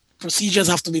checks, procedures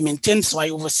have to be maintained. So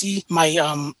I oversee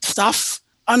my staff.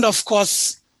 And of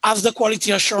course, as the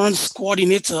quality assurance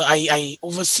coordinator, I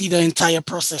oversee the entire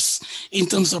process in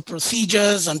terms of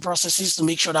procedures and processes to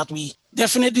make sure that we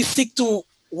definitely stick to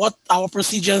what our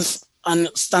procedures and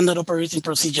standard operating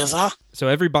procedures are. So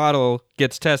every bottle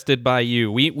gets tested by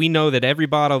you. We know that every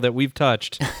bottle that we've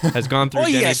touched has gone through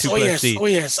Denny 2+C. Oh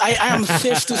yes. I am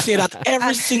safe to say that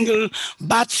every single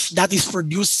batch that is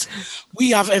produced, we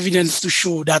have evidence to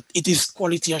show that it is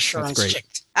quality assurance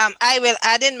checked. I will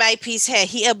add in my piece here.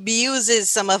 He abuses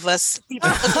some of us people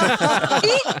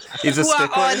He's a who stickler.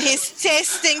 are on his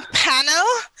tasting panel.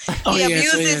 He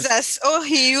abuses us. Oh,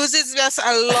 he uses us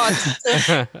a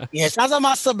lot. Yes, as a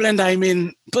master blender, I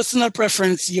mean, personal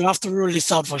preference, you have to rule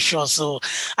this out for sure. So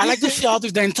I like to share out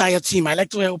with the entire team. I like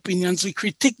to hear opinions. We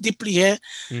critique deeply here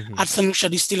at St. Lucia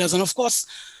Distillers. And of course,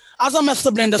 as a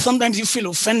master blender, sometimes you feel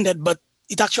offended, but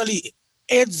it actually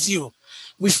aids you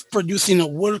with producing a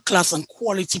world-class and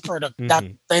quality product that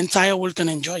the entire world can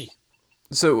enjoy.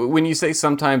 So when you say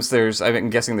sometimes I'm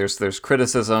guessing there's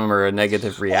criticism or a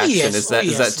negative reaction. Is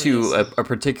that to a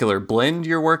particular blend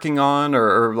you're working on,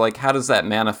 or like how does that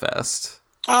manifest?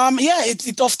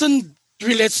 It often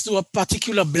relates to a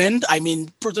particular blend. I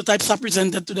mean, prototypes are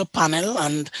presented to the panel,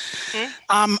 and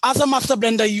as a master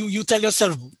blender, you tell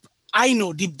yourself, I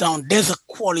know deep down there's a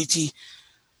quality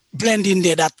blend in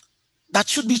there that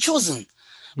should be chosen.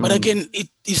 But again, it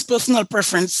is personal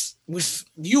preference with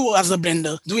you as a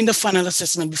blender doing the final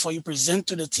assessment before you present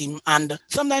to the team. And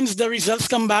sometimes the results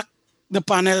come back. The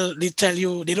panel, they tell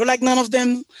you they don't like none of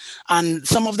them. And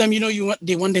some of them,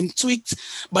 they want them tweaked.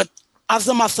 But as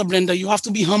a master blender, you have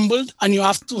to be humbled and you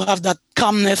have to have that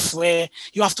calmness where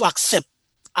you have to accept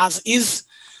as is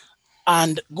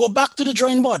and go back to the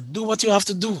drawing board, do what you have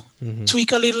to do,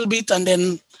 tweak a little bit and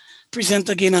then present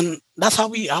again. And that's how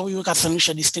we work at St.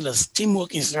 Lucia Distillers.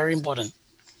 Teamwork is very important.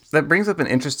 That brings up an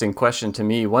interesting question to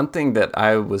me. One thing that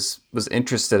I was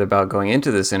interested about going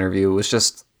into this interview was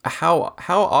just how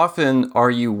often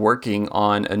are you working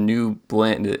on a new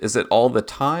blend? Is it all the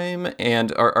time?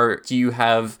 And do you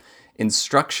have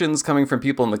instructions coming from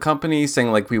people in the company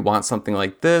saying like we want something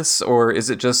like this, or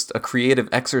is it just a creative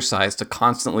exercise to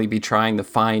constantly be trying to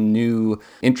find new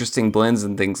interesting blends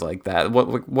and things like that?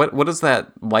 What does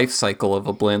that life cycle of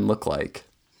a blend look like?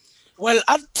 Well,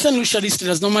 at St. Lucia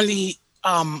Distillers, normally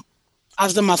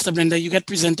as the master blender, you get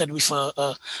presented with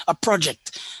a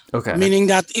project. Okay. Meaning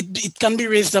that it can be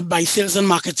raised up by sales and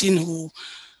marketing who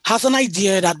has an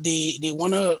idea that they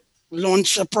want to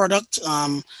launch a product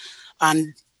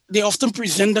and they often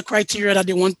present the criteria that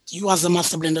they want you as a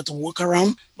master blender to work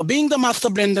around. But being the master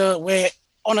blender, where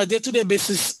on a day-to-day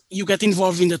basis, you get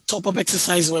involved in the top-up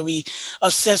exercise where we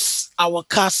assess our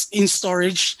casks in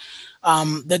storage,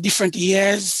 the different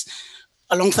years.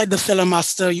 Alongside the seller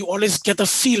master, you always get a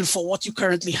feel for what you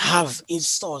currently have in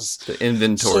stores. The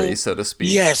inventory, so to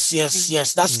speak.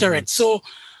 Yes, that's correct. So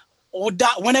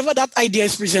whenever that idea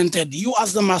is presented, you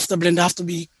as the master blender have to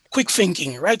be quick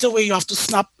thinking. Right away, you have to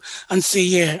snap and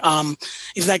say,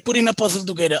 it's like putting a puzzle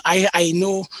together. I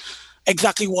know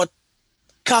exactly what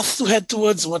cast to head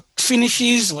towards, what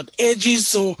finishes, what edges.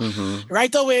 So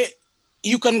right away,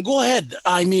 you can go ahead.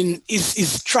 I mean,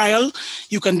 it's trial.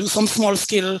 You can do some small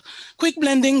scale quick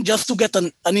blending just to get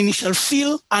an initial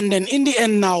feel. And then in the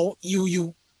end now,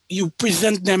 you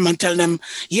present them and tell them,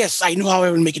 yes, I know how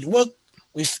I will make it work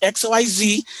with X, Y,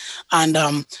 Z. And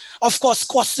of course,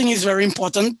 costing is very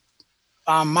important.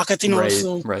 Marketing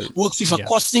also works with a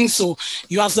costing. So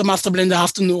you as the master blender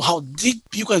have to know how deep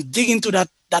you can dig into that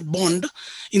bond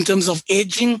in terms of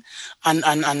aging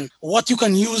and what you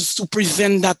can use to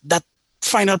present that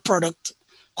final product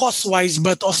cost-wise,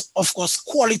 but of course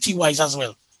quality-wise as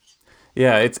well.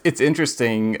 Yeah, it's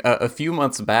interesting. A few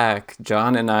months back,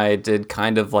 John and I did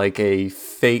kind of like a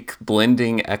fake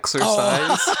blending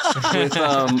exercise.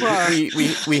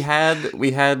 With, we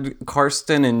had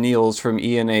Karsten and Niels from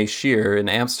E&A Shear in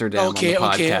Amsterdam on the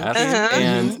podcast,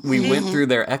 and we went through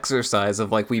their exercise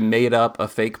of like we made up a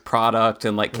fake product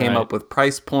and like came up with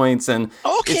price points, and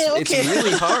it's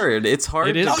really hard. It's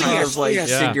hard to kind of like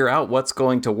figure out what's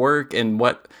going to work and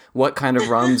what kind of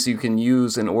rums you can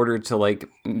use in order to like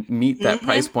meet that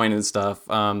price point and stuff.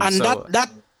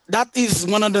 That is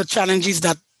one of the challenges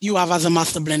that you have as a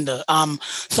master blender.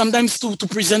 Sometimes to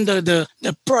present the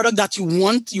product that you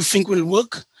want, you think will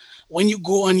work, when you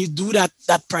go and you do that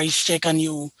price check and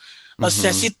you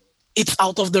assess it, it's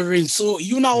out of the range. So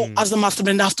you now as a master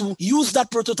blender have to use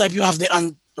that prototype you have there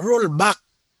and roll back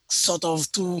sort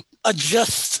of to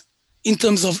adjust in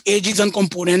terms of ages and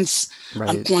components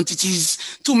and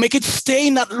quantities to make it stay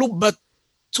in that loop, but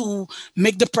to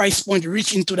make the price point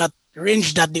reach into that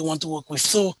range that they want to work with.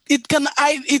 So it can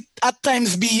at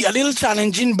times be a little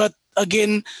challenging, but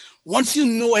again, once you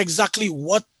know exactly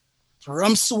what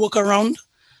rums to work around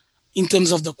in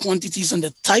terms of the quantities and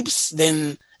the types,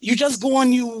 then you just go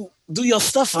on, you do your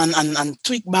stuff and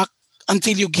tweak back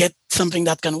until you get something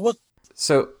that can work.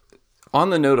 So on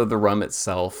the note of the rum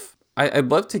itself,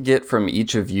 I'd love to get from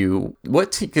each of you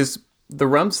because the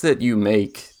rums that you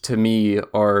make to me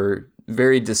are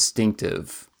very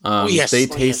distinctive. They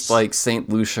taste like St.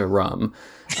 Lucia rum.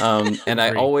 And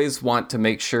I always want to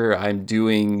make sure I'm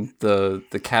doing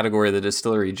the category of the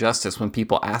distillery justice when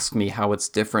people ask me how it's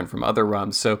different from other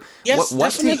rums. So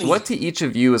what to each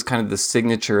of you is kind of the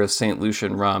signature of St.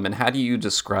 Lucian rum, and how do you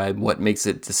describe what makes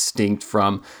it distinct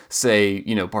from, say,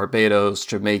 Barbados,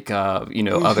 Jamaica,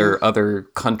 other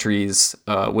countries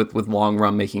with long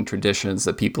rum making traditions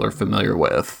that people are familiar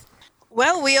with?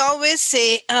 Well, we always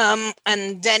say, and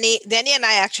Denny and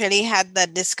I actually had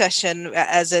that discussion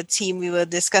as a team. We were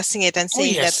discussing it and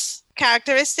saying that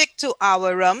characteristic to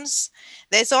our rums,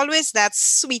 there's always that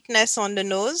sweetness on the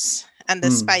nose and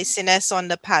the spiciness on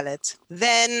the palate.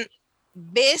 Then,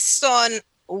 based on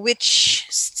which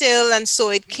still and so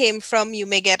it came from, you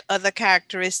may get other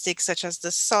characteristics such as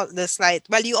the salt, the slight,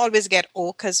 well, you always get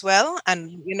oak as well,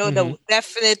 and the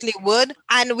definitely wood,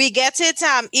 and we get it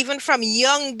even from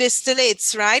young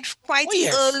distillates, right, quite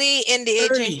early in the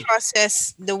aging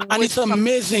process. And it's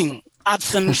amazing at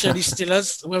St. Lucia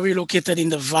Distillers, where we're located in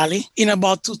the valley. In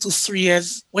about 2 to 3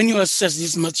 years, when you assess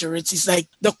this maturity, it's like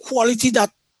the quality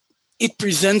that it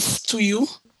presents to you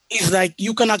is like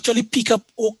you can actually pick up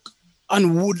oak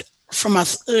and wood from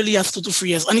as early as 2 to 3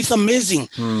 years. And it's amazing.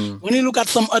 When you look at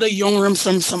some other young rums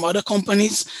from some other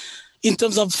companies, in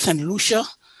terms of St. Lucia,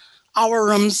 our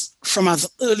rums from as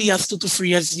early as 2 to 3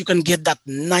 years, you can get that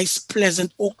nice,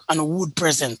 pleasant oak and wood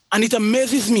present. And it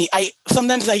amazes me.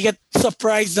 Sometimes I get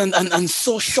surprised and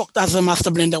so shocked as a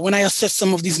master blender when I assess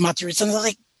some of these maturates. And I'm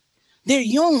like, they're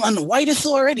young and why they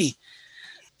so already?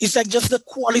 It's like just the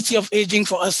quality of aging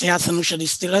for us here at St. Lucia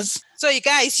Distillers. So you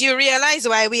guys, you realize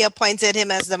why we appointed him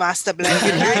as the master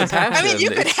blender, right? I mean, you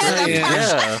could have a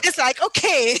passion. It's like,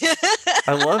 okay.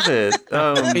 I love it.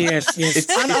 Yes.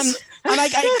 And I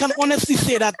can honestly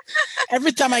say that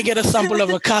every time I get a sample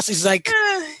of a cask, it's like,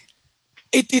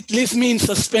 it leaves me in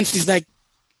suspense. It's like,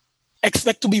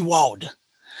 expect to be wowed.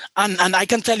 And I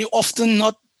can tell you often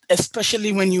not,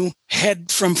 especially when you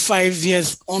head from 5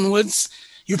 years onwards,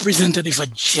 you presented with a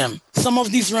gem. Some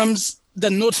of these rums, the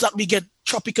notes that we get,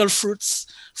 tropical fruits,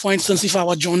 for instance, if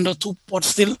our John Doe 2 pot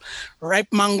still, ripe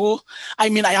mango. I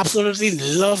mean, I absolutely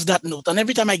love that note. And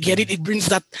every time I get it, it brings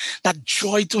that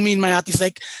joy to me in my heart. It's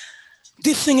like,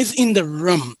 this thing is in the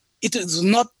rum. It is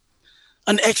not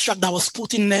an extract that was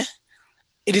put in there.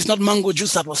 It is not mango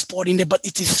juice that was poured in there, but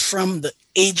it is from the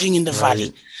aging in the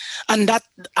valley. And that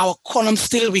our column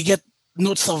still, we get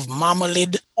notes of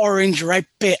marmalade, orange, ripe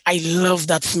pear. I love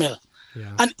that smell.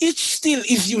 Yeah. And each still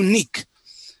is unique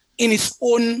in its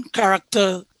own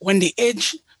character. When they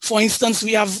age, for instance,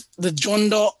 we have the John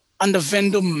Doe and the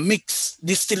Vendome mix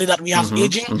distillery that we have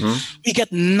aging. We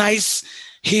get nice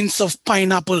hints of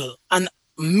pineapple and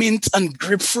mint and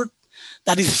grapefruit.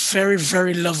 That is very,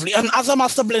 very lovely. And as a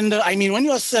master blender, I mean, when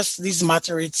you assess these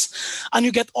maturates and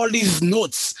you get all these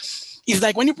notes, it's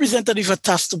like when you presented with a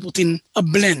task to put in a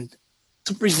blend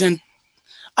to present,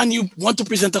 and you want to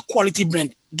present a quality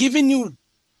blend, giving you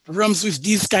rums with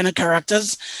these kind of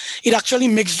characters, it actually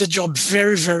makes the job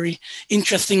very, very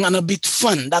interesting and a bit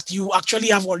fun, that you actually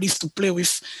have all these to play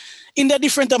with in the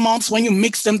different amounts. When you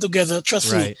mix them together,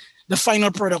 trust me, the final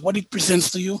product, what it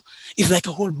presents to you, is like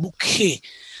a whole bouquet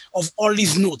of all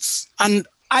these notes. And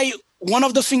one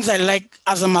of the things I like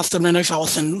as a master blender, if I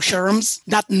was St. Lucia rums,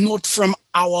 that note from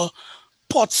our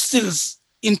pot stills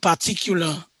in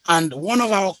particular, and one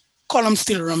of our column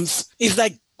still rums, is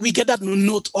like we get that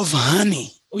note of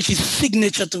honey, which is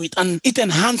signature to it, and it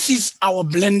enhances our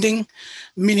blending,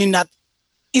 meaning that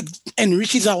it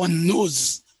enriches our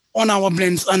nose on our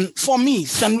blends. And for me,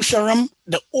 St. Lucia rum,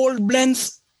 the old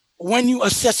blends, when you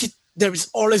assess it, there is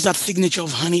always that signature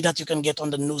of honey that you can get on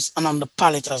the nose and on the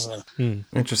palate as well.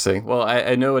 Interesting. Well,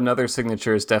 I know another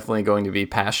signature is definitely going to be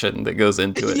passion that goes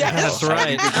into it. Yeah, that's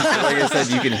right. Like I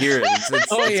said, you can hear it. It's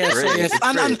great. Yes. It's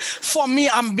and for me,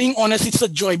 I'm being honest, it's a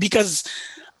joy because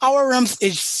our rums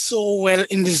age so well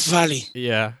in this valley.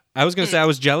 Yeah. I was going to say I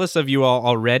was jealous of you all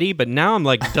already, but now I'm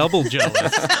like double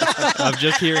jealous of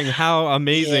just hearing how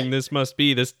amazing this must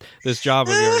be, this job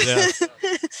of yours. Yeah.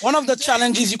 One of the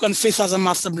challenges you can face as a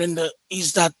master blender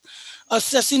is that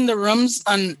assessing the rums,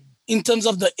 and in terms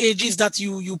of the ages that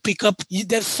you pick up,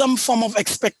 there's some form of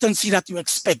expectancy that you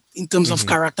expect in terms of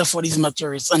character for these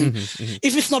maturates. And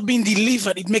if it's not being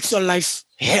delivered, it makes your life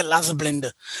hell as a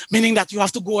blender, meaning that you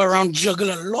have to go around,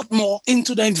 juggle a lot more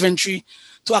into the inventory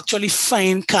to actually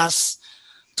find casks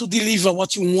to deliver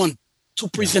what you want to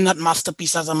present that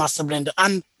masterpiece as a master blender.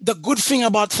 And the good thing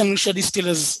about St. Lucia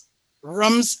Distillers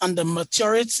rums and the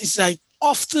maturates is like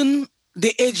often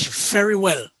they age very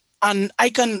well. And I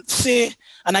can say,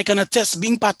 and I can attest,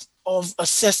 being part of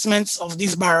assessments of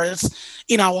these barrels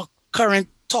in our current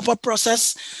top-up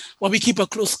process, where we keep a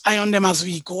close eye on them as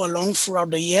we go along throughout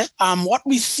the year. What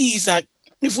we see is that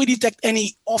if we detect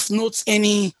any off notes,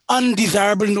 any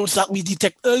undesirable notes that we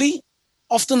detect early,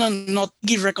 often and not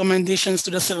give recommendations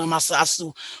to the cellar master as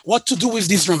to what to do with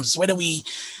these rums, whether we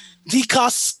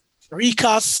decast,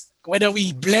 recast, whether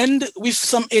we blend with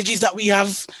some ages that we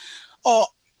have, or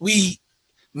we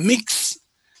mix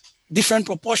different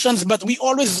proportions, but we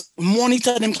always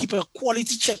monitor them, keep a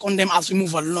quality check on them as we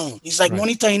move along. It's like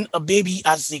monitoring a baby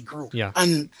as they grow. Yeah.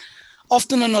 And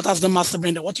often or not, as the master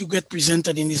blender, what you get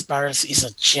presented in these barrels is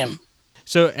a gem.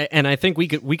 So, and I think we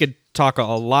could talk a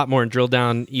lot more and drill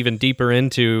down even deeper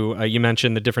into, you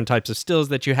mentioned the different types of stills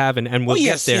that you have, and we'll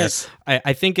get there. Yes.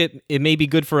 I think it may be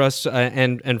good for us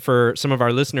and for some of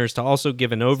our listeners to also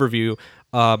give an overview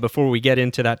before we get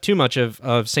into that too much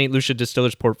of St. Lucia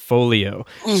Distillers' portfolio.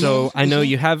 So I know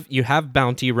you have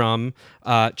Bounty Rum,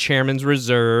 Chairman's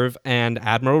Reserve, and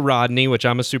Admiral Rodney, which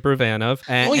I'm a super fan of.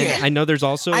 And I know there's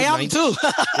also... I am too.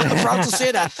 I'm proud to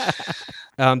say that.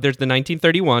 There's the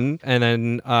 1931, and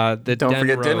then the Don't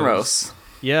forget Denros.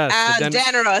 Yes,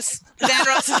 Denros.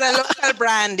 Denros is a local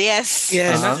brand, yes.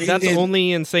 Yes, that's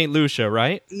only in St. Lucia,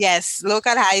 right? Yes,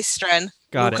 local high strength.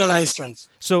 Local high strength.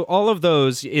 So all of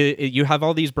those, you have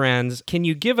all these brands. Can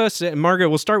you give us, Margaret,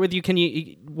 we'll start with you.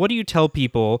 What do you tell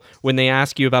people when they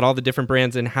ask you about all the different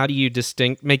brands, and how do you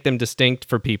make them distinct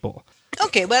for people?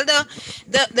 Okay, well,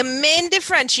 the main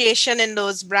differentiation in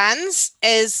those brands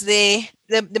is the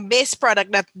base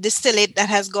product, that distillate that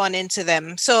has gone into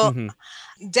them. So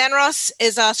Denros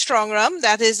is a strong rum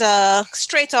that is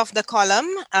straight off the column,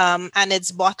 and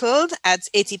it's bottled at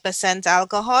 80%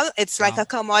 alcohol. It's like a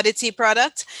commodity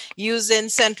product used in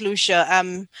St. Lucia.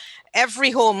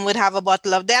 Every home would have a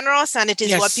bottle of Denros, and it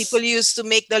is what people use to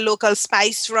make the local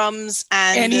spice rums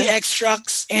and any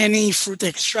extracts, any fruit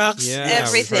extracts,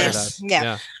 everything.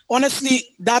 Yeah. Honestly,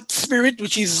 that spirit,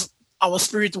 which is our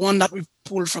spirit one that we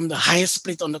pull from the highest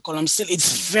plate on the column still,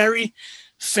 it's very,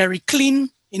 very clean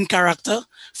in character,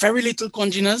 very little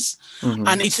congeners,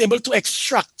 and it's able to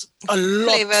extract a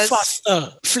lot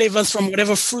faster flavors from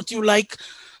whatever fruit you like.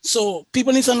 So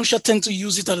people in St. Lucia tend to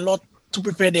use it a lot to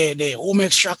prepare their home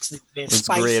extracts, their it's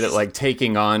spices. Great at like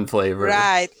taking on flavor.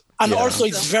 Right. And also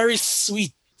it's very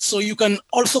sweet. So you can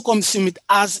also consume it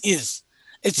as is.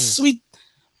 It's sweet,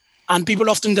 and people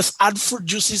often just add fruit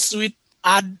juices to it,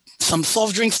 add some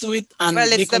soft drinks to it, and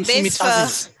they consume it as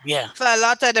is. Yeah. For a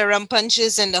lot of the rum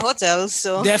punches in the hotels.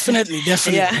 So Definitely.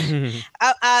 Yeah.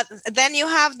 Then you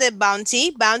have the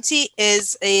Bounty. Bounty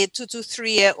is a 2 to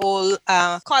 3 year old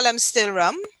column still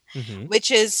rum.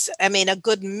 Which is, a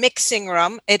good mixing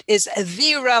rum. It is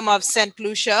the rum of St.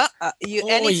 Lucia.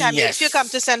 If you come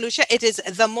to St. Lucia, it is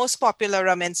the most popular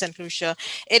rum in St. Lucia.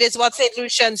 It is what St.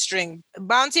 Lucians drink.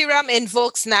 Bounty rum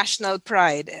invokes national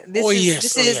pride.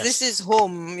 This is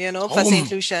home, for St.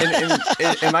 Lucia.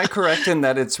 Am I correct in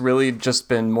that it's really just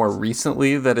been more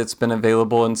recently that it's been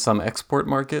available in some export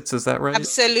markets? Is that right?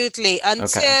 Absolutely.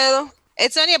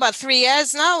 It's only about 3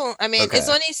 years now. It's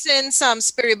only since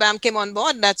Spiribam came on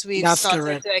board that we've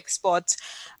started to export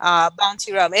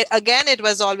Bounty rum. It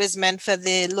was always meant for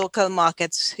the local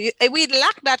markets. We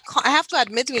lack that. I have to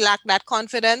admit, we lack that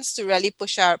confidence to really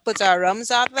put our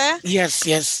rums out there.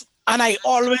 Yes. And I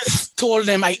always told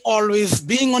them,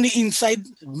 being on the inside,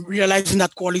 realizing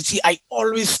that quality, I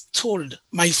always told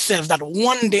myself that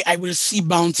one day I will see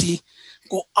Bounty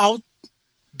go out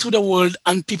to the world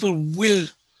and people will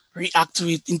react to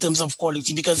it in terms of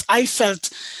quality, because I felt,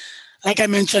 like I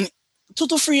mentioned, 2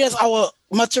 to 3 years, our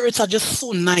maturates are just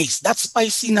so nice. That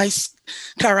spicy, nice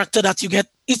character that you get.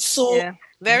 It's so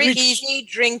very rich. Easy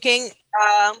drinking.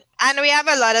 And we have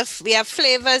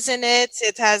flavors in it.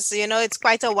 It has, it's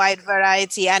quite a wide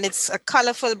variety, and it's a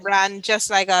colorful brand, just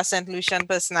like our St. Lucian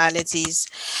personalities.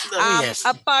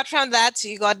 Apart from that,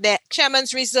 you got the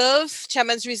Chairman's Reserve.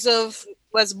 Chairman's Reserve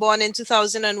was born in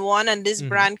 2001, and this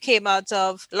brand came out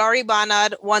of Laurie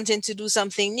Barnard wanting to do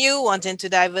something new, wanting to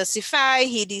diversify.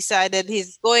 He decided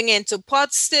he's going into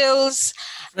pot stills,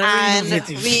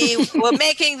 we were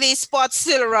making these pot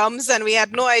still rums, and we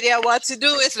had no idea what to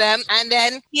do with them. And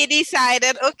then he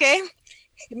decided, okay.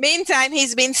 Meantime,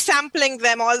 he's been sampling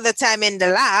them all the time in the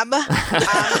lab.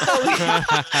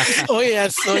 Oh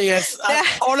yes. I'm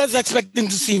always expecting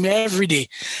to see him every day,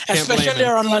 especially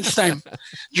around lunchtime.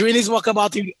 During his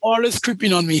walkabout, he'll be always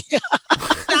creeping on me.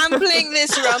 Sampling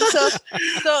this rum.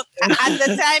 So at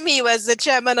the time, he was the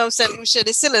chairman of St. Lucia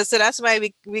Distillers. So that's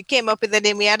why we came up with the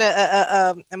name. We had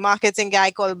a marketing guy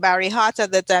called Barry Hart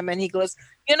at the time, and he goes,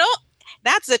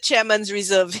 that's the Chairman's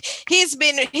Reserve. He's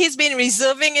been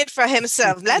reserving it for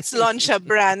himself. Let's launch a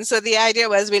brand. So the idea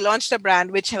was we launched a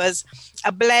brand which was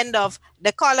a blend of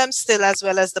the column still as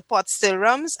well as the pot still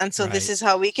rums. And so this is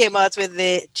how we came out with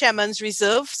the Chairman's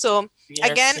Reserve. So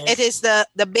it is the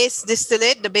base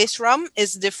distillate, the base rum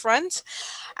is different.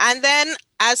 And then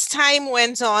as time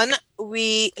went on,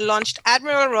 we launched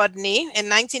Admiral Rodney in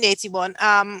 1981.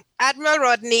 Admiral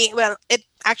Rodney,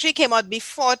 actually came out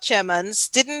before Chairman's,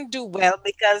 didn't do well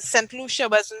because St. Lucia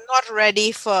was not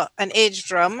ready for an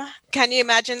aged rum. Can you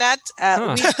imagine that?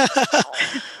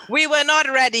 We were not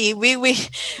ready.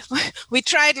 We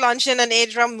tried launching an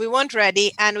aged rum. We weren't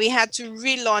ready, and we had to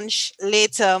relaunch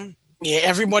later. Yeah,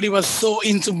 everybody was so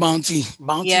into Bounty,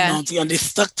 and they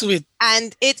stuck to it.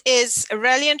 And it is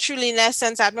really and truly, in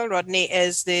essence, Admiral Rodney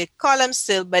is the column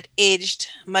still, but aged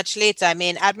much later. I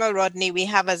mean, Admiral Rodney, we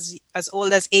have as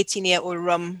old as 18-year-old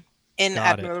rum in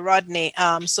Admiral Rodney.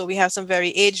 So we have some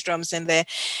very aged rums in there.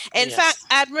 In fact,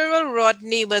 Admiral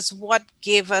Rodney was what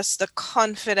gave us the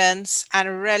confidence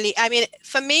and really, I mean,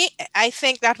 for me, I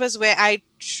think that was where I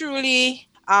truly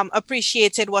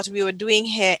appreciated what we were doing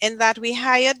here, in that we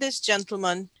hired this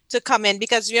gentleman to come in,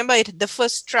 because remember the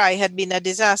first try had been a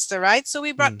disaster, right? So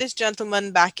we brought this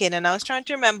gentleman back in, and I was trying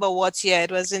to remember what year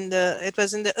it was in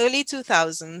the early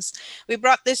 2000s. We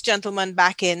brought this gentleman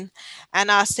back in and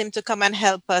asked him to come and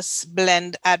help us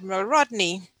blend Admiral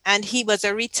Rodney. And he was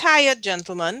a retired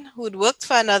gentleman who'd worked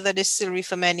for another distillery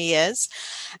for many years.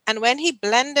 And when he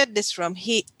blended this rum,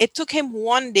 it took him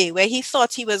one day, where he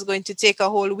thought he was going to take a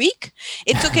whole week.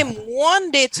 It took him one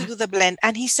day to do the blend.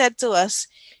 And he said to us,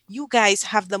 "You guys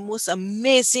have the most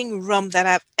amazing rum that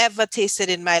I've ever tasted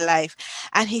in my life."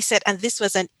 And he said, and this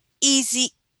was an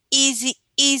easy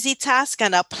task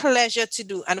and a pleasure to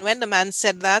do. And when the man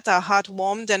said that, our heart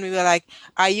warmed and we were like,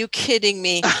 "Are you kidding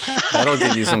me?" That'll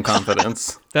give you some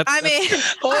confidence.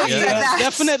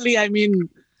 Definitely. I mean,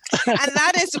 and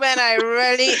that is when I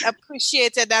really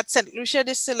appreciated that St. Lucia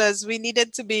Distillers, we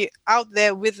needed to be out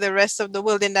there with the rest of the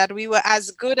world, in that we were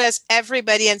as good as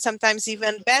everybody and sometimes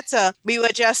even better. We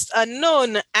were just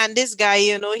unknown. And this guy,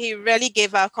 he really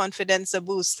gave our confidence a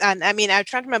boost. And I mean, I'm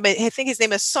trying to remember, I think his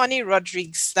name is Sonny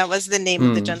Rodriguez. That was the name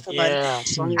of the gentleman. Yeah,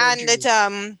 Sonny Rodriguez.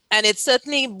 And it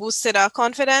certainly boosted our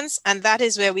confidence. And that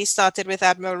is where we started with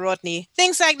Admiral Rodney.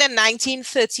 Things like the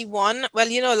 1931.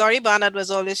 Well, Laurie Barnard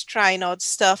was always trying out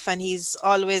stuff. And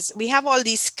we have all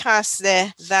these casts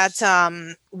there that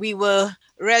we were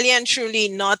really and truly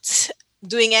not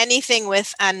doing anything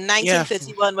with. And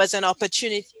 1931 was an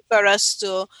opportunity for us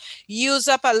to use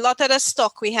up a lot of the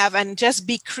stock we have and just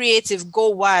be creative, go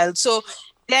wild. So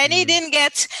Denny didn't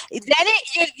get,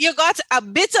 you got a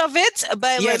bit of it,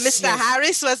 but Mr.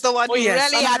 Harris was the one who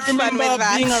really had fun with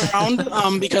that. Being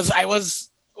around because I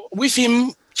was with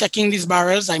him checking these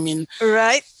barrels. I mean,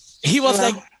 right. He was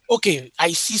like, "Okay,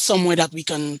 I see somewhere that we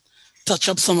can touch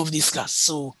up some of these casks.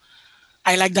 So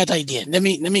I like that idea. Let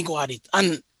me go at it."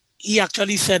 And he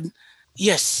actually said,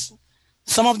 "Yes,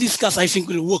 some of these casks I think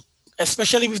will work,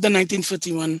 especially with the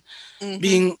 1931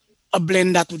 being a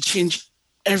blend that would change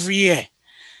every year."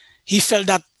 He felt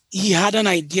that he had an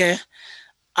idea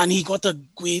and he got a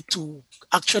way to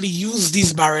actually use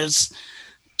these barrels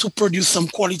to produce some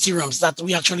quality rums that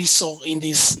we actually saw in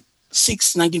these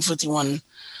 1941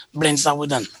 blends that were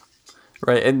done.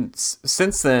 Right, and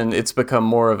since then, it's become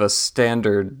more of a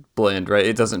standard blend, right?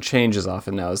 It doesn't change as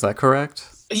often now. Is that correct?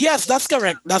 Yes, that's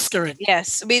correct.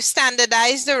 Yes, we've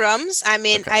standardized the rums. I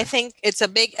mean, I think it's a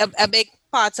big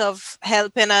part of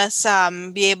helping us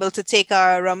be able to take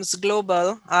our rums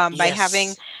global by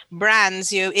having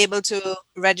brands. You're able to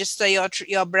register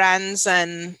your brands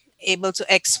and able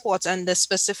to export under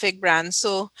specific brands.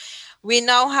 So we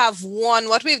now have one.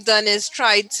 What we've done is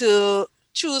try to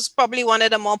choose probably one of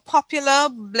the more popular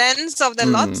blends of the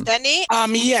lot, Danny?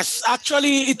 Yes,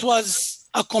 actually it was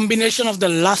a combination of the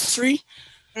last three,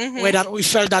 where that we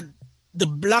felt that the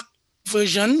black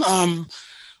version,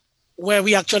 where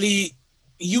we actually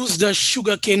used the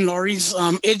sugarcane lorries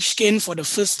aged cane for the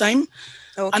first time.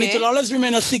 And it will always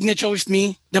remain a signature with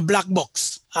me, the black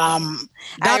box.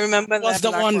 I remember that was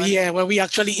the one here where we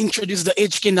actually introduced the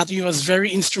aged cane that we was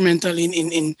very instrumental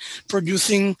in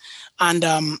producing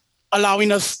and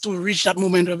allowing us to reach that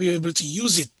moment where we were able to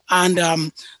use it. And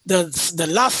the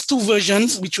last two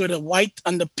versions, which were the white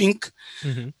and the pink,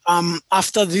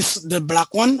 after the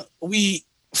black one, we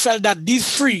felt that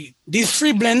these three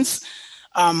blends,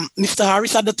 Mr.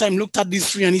 Harris at the time looked at these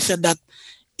three and he said that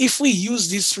if we use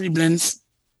these three blends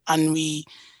and we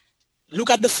look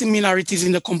at the similarities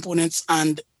in the components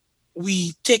and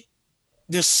we take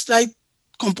the slight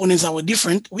components that were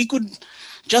different, we could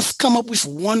just come up with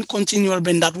one continual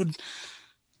blend that would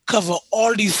cover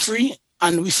all these three,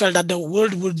 and we felt that the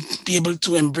world would be able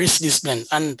to embrace this blend.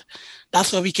 And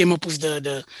that's why we came up with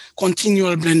the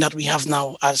continual blend that we have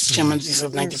now as Chairman's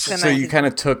of 1950. So you kind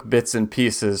of took bits and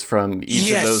pieces from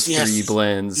each of those three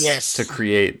blends to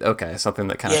create, something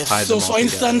that kind of tied them all together. So for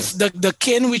instance, the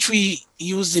cane which we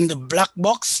used in the black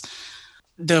box,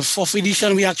 the fourth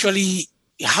edition, we actually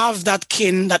have that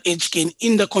cane, that age cane,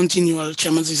 in the continual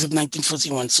Chairman's List of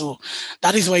 1941. So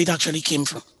that is where it actually came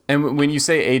from. And when you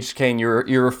say aged cane, you're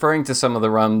referring to some of the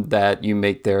rum that you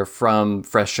make there from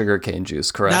fresh sugar cane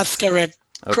juice, correct? That's correct.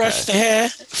 Okay. Crushed hair,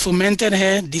 fermented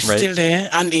hair, distilled hair,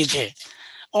 and aged hair.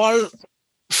 All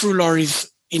through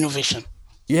Laurie's innovation.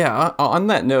 Yeah, on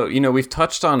that note, we've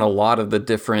touched on a lot of the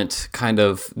different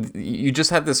you just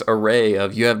have this array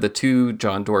of, you have the 2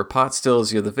 John Doerr pot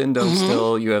stills, you have the Vendome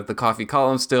still, you have the coffee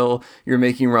column still, you're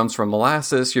making rums from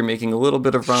molasses, you're making a little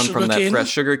bit of rum from that fresh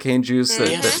sugarcane juice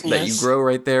that you grow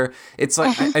right there. It's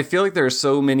like, I feel like there are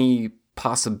so many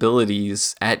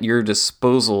possibilities at your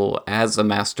disposal as a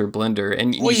master blender.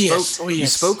 And you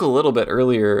spoke a little bit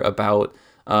earlier about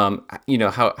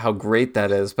how great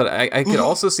that is, but I could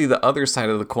also see the other side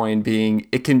of the coin being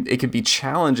it can be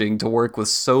challenging to work with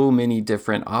so many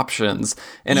different options.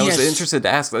 And I was interested to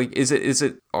ask, like,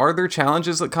 are there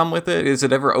challenges that come with it? Is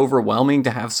it ever overwhelming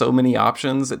to have so many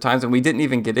options at times? And we didn't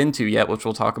even get into yet, which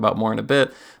we'll talk about more in a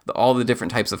bit, all the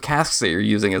different types of casks that you're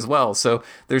using as well. So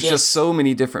there's just so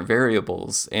many different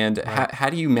variables. And how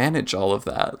do you manage all of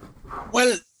that?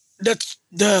 Well,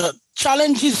 the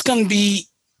challenges can be,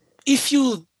 if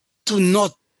you do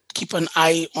not keep an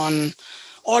eye on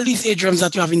all these age rums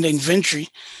that you have in the inventory,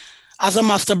 as a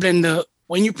master blender,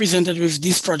 when you're presented with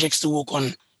these projects to work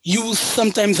on, you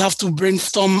sometimes have to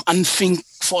brainstorm and think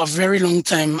for a very long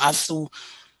time as to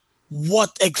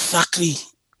what exactly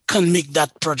can make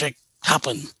that project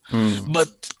happen.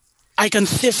 But I can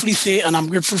safely say, and I'm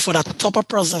grateful for that proper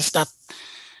process that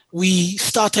we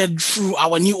started through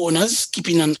our new owners,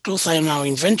 keeping a close eye on our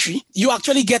inventory, you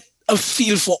actually get a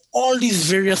feel for all these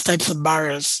various types of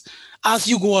barrels as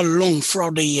you go along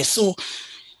throughout the year. So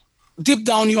deep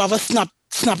down, you have a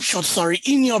snapshot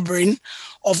in your brain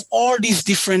of all these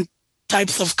different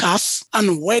types of casks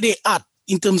and where they are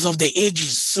in terms of the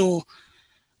ages. So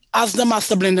as the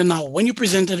master blender now, when you're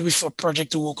presented with a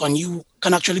project to work on, you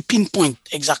can actually pinpoint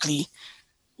exactly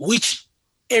which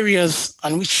areas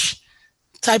and which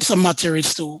types of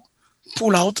materials to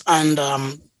pull out and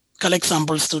collect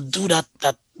samples to do that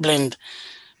blend,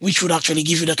 which would actually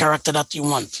give you the character that you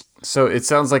want. So it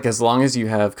sounds like as long as you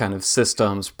have kind of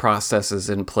systems,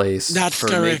 processes in place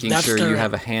making sure you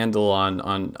have a handle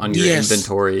on your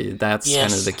inventory, that's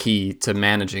kind of the key to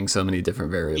managing so many different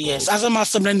variables. Yes, as a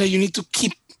master blender, you need to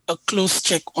keep a close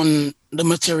check on the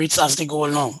materials as they go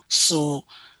along. So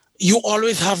you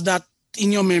always have that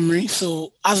in your memory.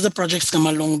 So as the projects come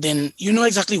along, then you know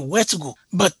exactly where to go.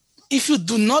 But if you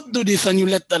do not do this and you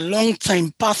let a long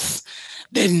time pass,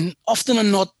 then often or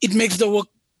not, it makes the work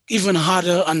even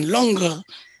harder and longer,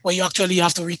 where you actually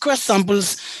have to request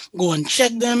samples, go and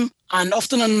check them. And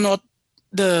often or not,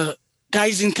 the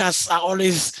guys in casks are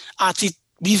always at it,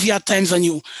 busy at times, and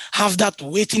you have that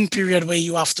waiting period where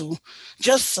you have to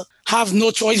just have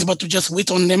no choice but to just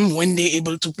wait on them when they're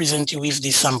able to present you with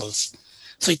these samples.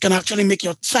 So it can actually make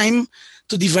your time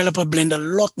to develop a blend a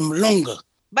lot longer.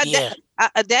 But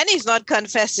Danny's not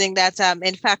confessing that.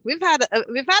 In fact, we've had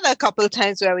a couple of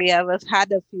times where we have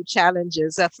had a few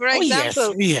challenges. For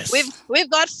example, we've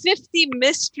got 50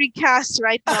 mystery casts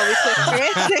right now, which is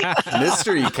crazy.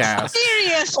 Mystery casts.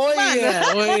 Serious.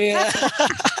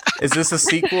 Is this a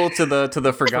sequel to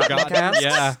the Forgotten cast?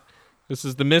 Yeah, this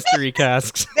is the mystery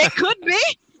casks. They could be.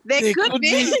 They could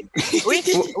be.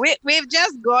 We've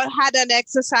just had an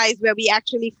exercise where we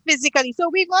actually physically. So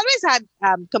we've always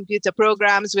had computer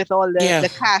programs with all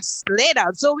the casts laid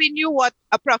out. So we knew what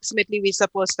approximately we're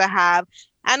supposed to have,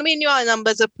 and we knew our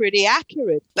numbers are pretty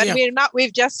accurate. But we're not.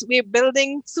 We're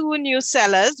building 2 new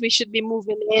cellars. We should be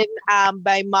moving in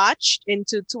by March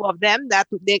into 2 of them that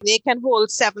they can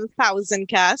hold 7,000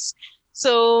 casts.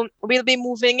 So we'll be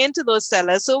moving into those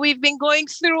cellars. So we've been going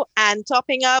through and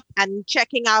topping up and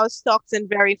checking our stocks and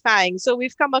verifying. So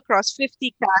we've come across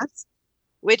 50 casks,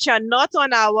 which are not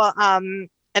on our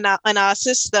in our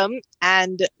system,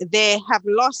 and they have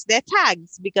lost their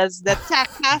tags because the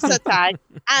casts are tagged.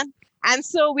 And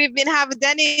so we've been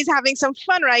Danny's having some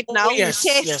fun right now.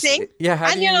 Tasting. Yeah,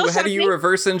 how do you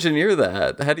reverse engineer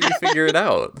that? How do you figure it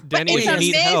out? Danny, we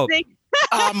need help.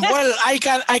 Well,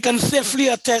 I can safely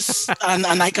attest, and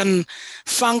I can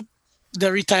thank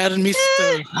the retired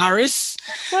Mr. Harris.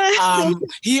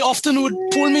 He often would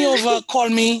pull me over, call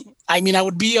me. I mean, I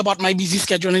would be about my busy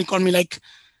schedule, and he'd call me like,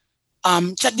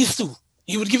 check this too.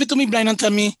 He would give it to me blind and tell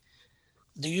me,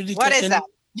 do you detect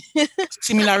any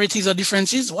similarities or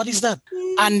differences? What is that?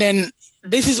 And then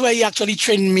this is where he actually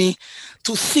trained me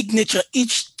to signature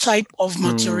each type of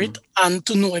material and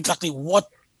to know exactly what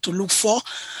to look for,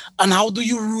 and how do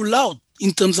you rule out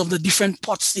in terms of the different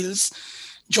pot stills,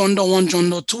 John Doe 1, John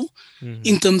Doe 2,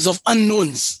 in terms of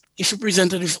unknowns. if you're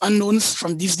presented with unknowns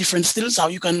from these different stills, how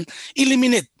you can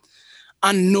eliminate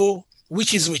and know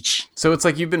which is which. So it's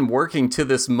like you've been working to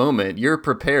this moment. You're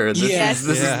prepared. This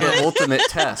is the ultimate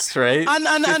test, right?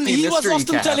 And he was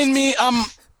often telling me,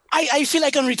 I feel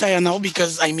I can retire now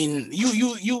because, I mean,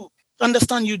 you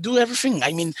understand, you do everything.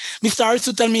 I mean, Mr. Harris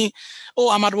would tell me, oh,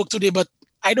 I'm at work today, but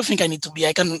I don't think I need to be.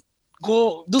 I can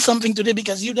go do something today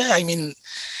because you're there. I mean,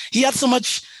 he had so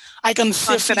much, I can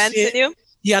confidence in you.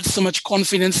 He had so much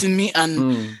confidence in me,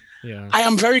 and I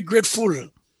am very grateful.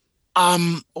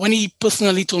 When he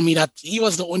personally told me that he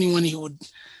was the only one he would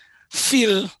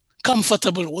feel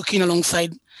comfortable working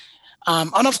alongside.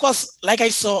 And of course, like I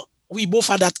saw, we both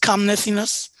had that calmness in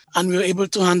us, and we were able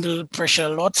to handle pressure a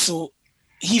lot. So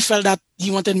he felt that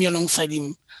he wanted me alongside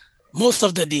him most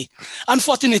of the day.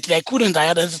 Unfortunately, I couldn't. I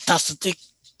had a task to take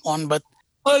on. But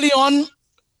early on,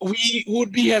 we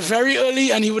would be here very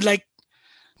early, and he would like,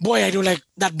 boy, I do like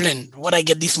that blend, what I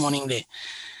get this morning there.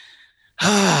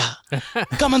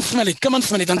 Come and smell it,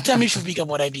 and tell me if you pick up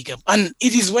what I pick up. And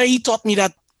it is where he taught me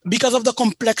that because of the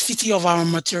complexity of our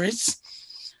materials,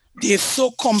 they're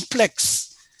so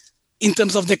complex in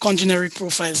terms of the congeneric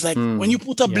profiles. Like when you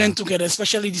put a blend together,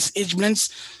 especially these age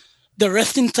blends, the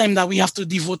resting time that we have to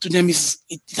devote to them it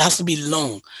has to be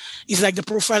long. It's like the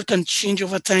profile can change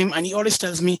over time. And he always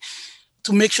tells me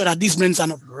to make sure that these blends are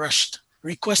not rushed,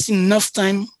 requesting enough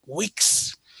time,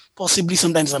 weeks, possibly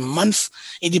sometimes a month.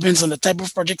 It depends on the type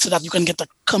of project so that you can get a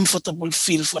comfortable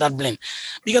feel for that blend.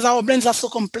 Because our blends are so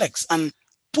complex, and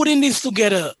putting this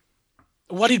together,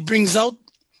 what it brings out,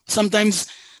 sometimes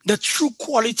the true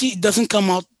quality doesn't come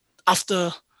out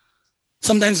after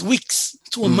sometimes weeks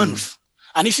to a month.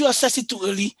 And if you assess it too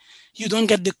early, you don't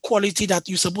get the quality that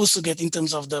you're supposed to get in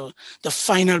terms of the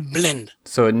final blend.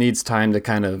 So it needs time to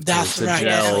kind of gel,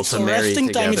 so to marry resting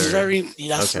together. time is very,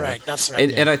 that's right.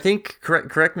 And I think,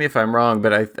 correct me if I'm wrong,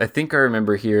 but I think I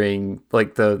remember hearing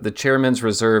like the Chairman's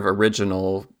Reserve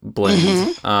original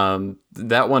blend,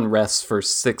 that one rests for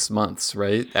 6 months,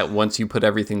 right? Once you put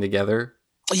everything together?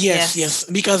 Yes.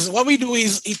 Because what we do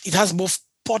is it has both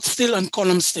pot still and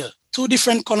column still. 2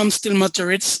 different column still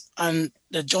materials, and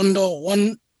the John Doe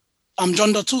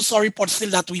 2 pot still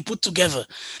that we put together.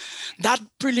 That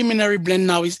preliminary blend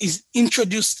now is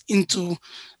introduced into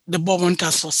the bourbon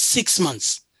cask for 6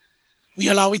 months. We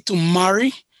allow it to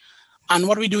marry, and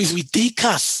what we do is we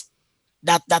decast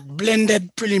that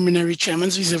blended preliminary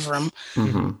Chairman's Reserve rum,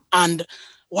 and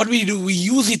what we do, we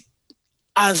use it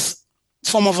as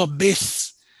form of a base.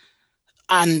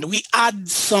 And we add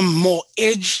some more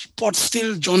aged pot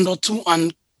still, John Doe 2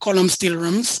 and column still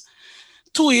rums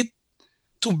to it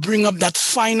to bring up that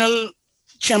final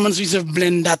Chairman's Reserve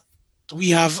blend that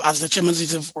we have as the Chairman's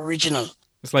Reserve original.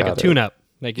 It's like a tune-up.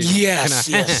 Like yes.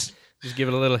 Just give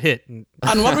it a little hit. And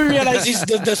what we realize is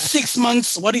the 6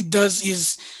 months, what it does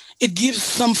is it gives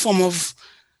some form of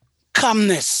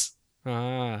calmness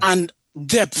and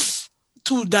depth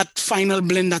to that final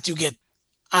blend that you get.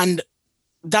 And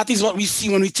that is what we see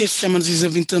when we taste Chairman's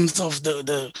Reserve in terms of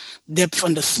the depth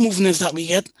and the smoothness that we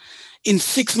get in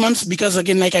 6 months. Because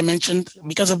again, like I mentioned,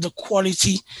 because of the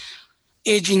quality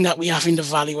aging that we have in the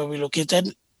valley where we're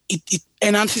located, it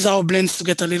enhances our blends to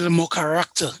get a little more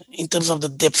character in terms of the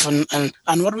depth.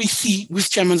 And what we see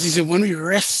with Chairman's Reserve, when we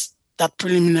rest that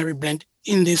preliminary blend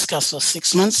in this cask for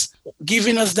 6 months,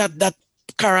 giving us that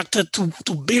character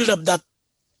to build up that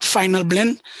final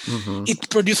blend, it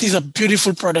produces a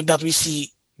beautiful product that we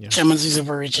see Chairman's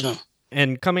Reserve Original.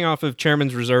 And coming off of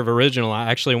Chairman's Reserve Original, I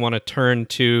actually want to turn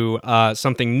to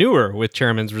something newer with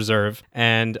Chairman's Reserve.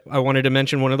 And I wanted to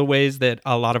mention one of the ways that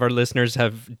a lot of our listeners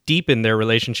have deepened their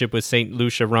relationship with St.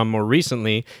 Lucia rum more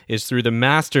recently is through the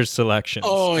Master's selections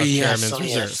of Chairman's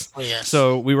Reserve.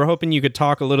 So we were hoping you could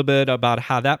talk a little bit about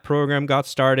how that program got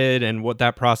started and what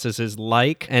that process is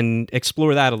like, and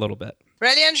explore that a little bit.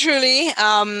 Really and truly,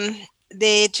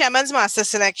 the Chairman's Master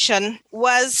Selection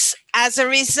was as a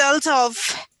result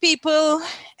of people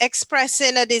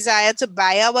expressing a desire to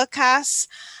buy our casks.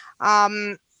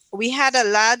 We had a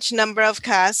large number of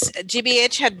casks.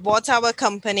 GBH had bought our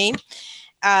company.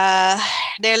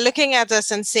 They're looking at us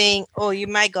and saying, oh,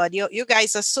 my God, you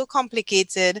guys are so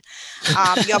complicated.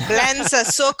 Your blends are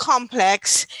so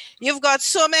complex. You've got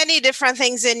so many different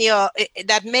things in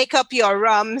that make up your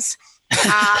rums.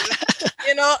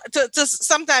 To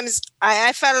sometimes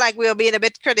I felt like we were being a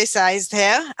bit criticized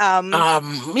here.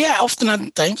 Often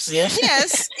at times, yeah.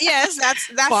 Yes, that's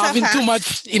for having too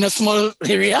much in a small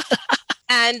area.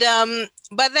 And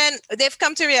but then they've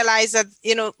come to realize that,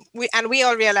 we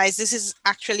all realize this is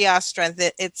actually our strength.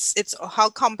 It's how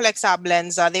complex our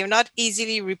blends are. They're not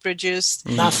easily reproduced.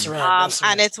 That's right.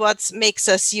 And it's what makes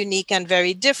us unique and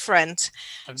very different.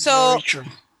 Very true.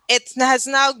 It has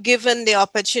now given the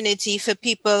opportunity for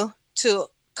people to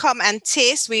come and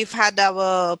taste. We've had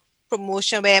our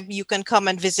promotion where you can come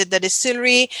and visit the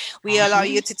distillery. We allow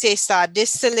you to taste our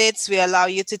distillates. We allow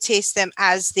you to taste them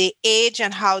as they age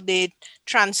and how they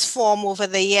transform over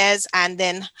the years. And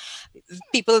then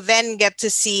people then get to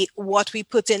see what we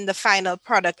put in the final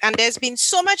product. And there's been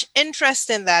so much interest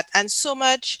in that and so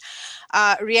much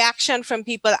reaction from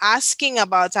people asking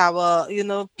about our,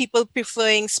 people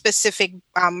preferring specific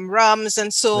rums.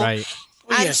 And so right.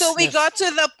 And so we got to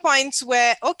the point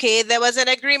where, okay, there was an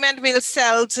agreement we'll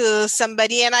sell to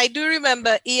somebody. And I do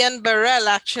remember Ian Burrell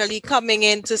actually coming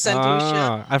into St.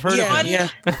 Lucia. I've heard of him.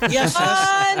 Yes.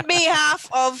 On behalf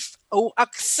of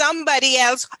somebody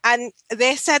else. And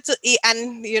they said to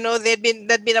Ian, there'd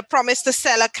been a promise to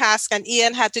sell a cask and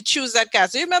Ian had to choose that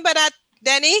cask. Do you remember that,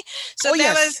 Denny? So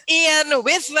there was Ian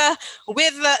with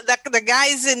the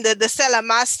guys in the cellar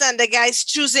master and the guys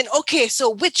choosing, okay,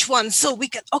 so which one? So we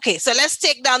can, okay, so let's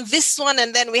take down this one.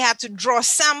 And then we had to draw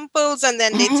samples and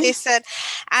then they tasted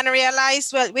and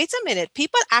realized, well, wait a minute,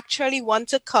 people actually want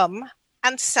to come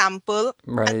and sample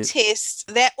and taste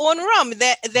their own rum.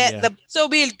 So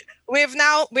we're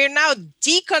now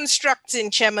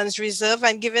deconstructing Chairman's Reserve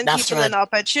and giving people an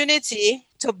opportunity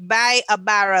to buy a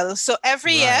barrel. So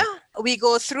every year we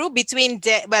go through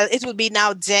it will be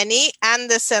now Denny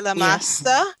and the cellar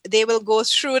master. They will go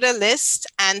through the list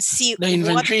and see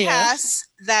what casks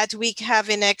that we have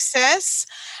in excess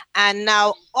and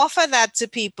now offer that to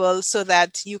people so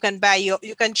that you can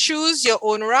choose your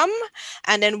own rum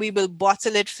and then we will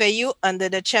bottle it for you under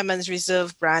the Chairman's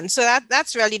Reserve brand. So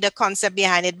that's really the concept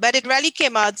behind it. But it really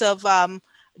came out of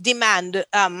demand.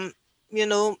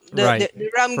 The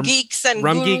rum geeks and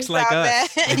rum geeks like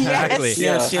us. Exactly.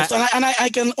 Yes. And I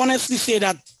can honestly say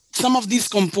that some of these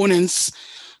components,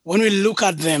 when we look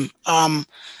at them,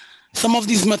 some of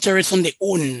these materials on their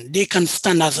own, they can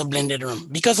stand as a blended rum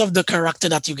because of the character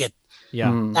that you get. Yeah.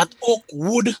 That oak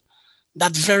wood,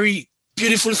 that very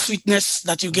beautiful sweetness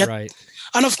that you get. Right.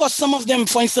 And of course, some of them,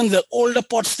 for instance, the older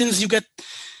pot stills, you get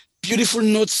beautiful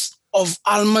notes of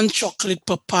almond, chocolate,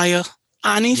 papaya,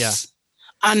 anise,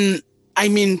 and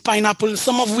pineapple,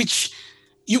 some of which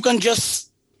you can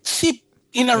just sip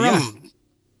in a rum.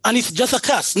 And it's just a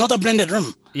cask, not a blended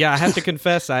rum. Yeah, I have to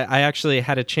confess, I actually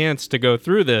had a chance to go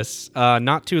through this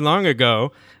not too long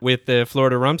ago with the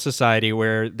Florida Rum Society,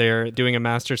 where they're doing a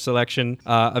master selection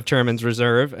of Chairman's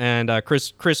Reserve, and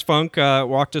Chris Funk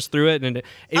walked us through it, and it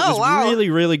was really,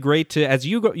 really great to, as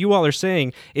you all are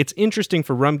saying, it's interesting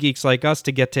for rum geeks like us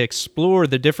to get to explore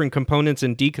the different components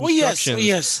and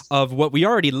deconstructions of what we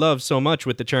already love so much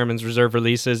with the Chairman's Reserve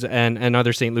releases and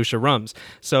other St. Lucia rums.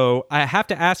 So I have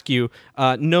to ask you,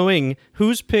 knowing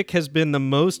whose pick has been the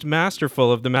most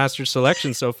masterful of the master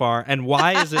selection so far, and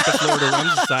why is it the Florida Rum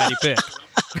Society pick?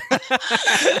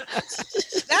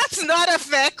 That's not a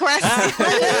fair question.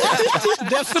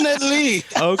 Definitely.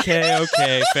 Okay.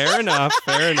 Fair enough.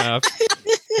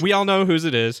 We all know whose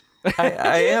it is.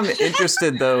 I am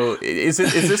interested though. Is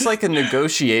this like a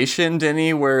negotiation,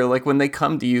 Denny, where like when they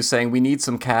come to you saying we need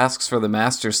some casks for the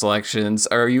master selections,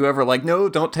 are you ever like, no,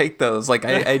 don't take those? Like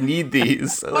I need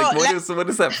these. Like what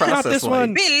is that process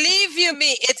like? Believe you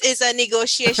me, it is a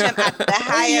negotiation at the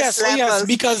highest levels. Yes,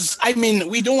 because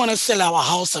we don't want to sell our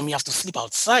house and we have to sleep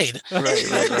outside. Right.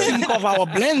 Think of our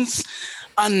blends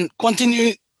and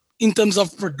continue in terms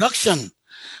of production.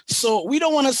 So we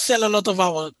don't want to sell a lot of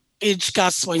our age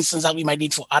casks, for instance, that we might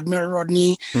need for Admiral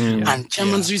Rodney and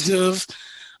Chairman's Reserve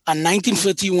and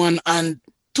 1931. And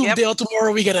today or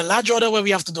tomorrow we get a large order where we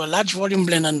have to do a large volume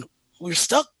blend and we're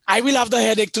stuck. I will have the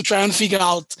headache to try and figure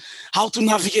out how to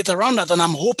navigate around that. And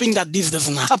I'm hoping that this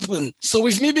doesn't happen. So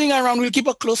with me being around, we'll keep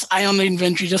a close eye on the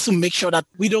inventory just to make sure that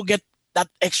we don't get that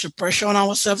extra pressure on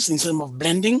ourselves in terms of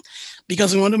blending,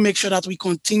 because we want to make sure that we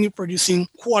continue producing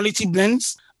quality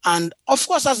blends. And of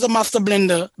course, as the master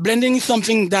blender, blending is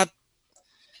something that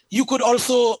you could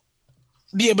also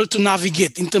be able to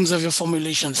navigate in terms of your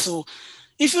formulation. So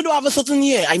if you do have a certain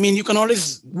year, you can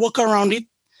always work around it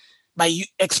by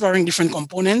exploring different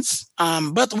components.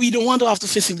 But we don't want to have to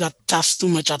face that task too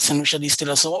much at St. Lucia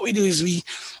Distillers. So what we do is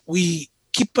we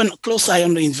keep a close eye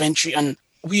on the inventory and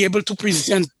we're able to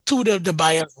present to the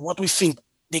buyer what we think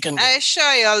they can get. I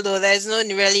assure you, although there's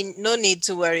no need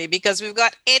to worry because we've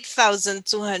got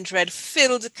 8,200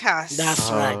 filled casks.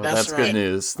 That's right. That's right. Good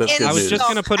news. I was just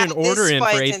going to put an order in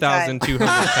for 8,200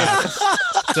 casks.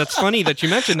 That's funny that you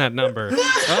mentioned that number.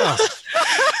 Oh.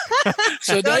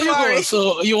 So there you go.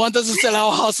 So you want us to sell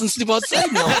our house and sleep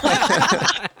outside now?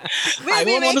 I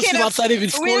won't want to sleep outside if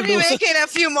it's cold. We'll be making a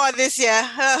few more this year.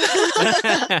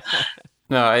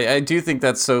 No, I do think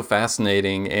that's so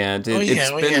fascinating, and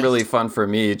it's been really fun for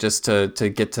me just to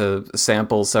get to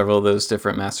sample several of those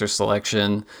different master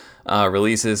selection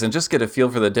releases and just get a feel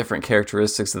for the different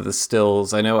characteristics of the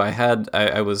stills. I know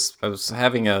I was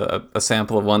having a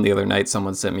sample of one the other night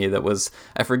someone sent me that was,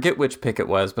 I forget which pick it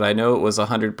was, but I know it was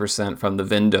 100% from the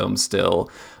Vendome still.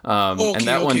 And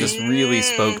that one just really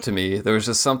spoke to me. There was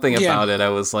just something about it. I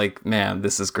was like, man,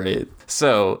 this is great.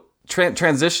 So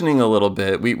transitioning a little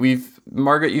bit, we've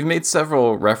Margaret, you've made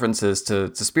several references to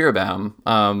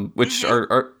Spirabaum, which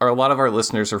are a lot of our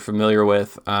listeners are familiar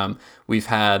with. We've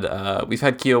had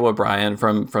Keowa O'Brien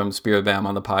from Spirabaum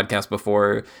on the podcast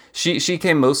before. She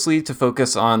came mostly to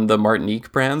focus on the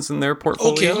Martinique brands in their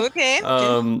portfolio. Okay.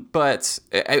 But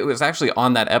it was actually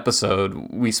on that episode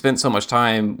we spent so much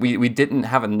time we didn't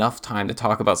have enough time to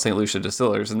talk about St. Lucia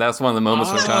Distillers, and that's one of the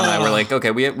moments when John and I were like,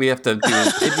 okay, we have to do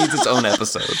it needs its own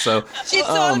episode. So she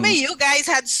told me you guys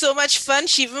had so much fun.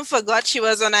 She even forgot she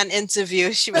was on an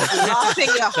interview. She was laughing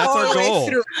the whole way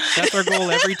through. That's our goal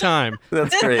every time.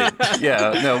 That's great.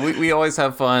 Yeah, no, we always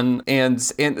have fun, and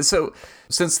so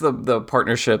since the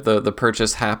partnership, the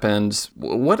purchase happened,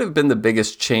 what have been the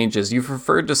biggest changes? You've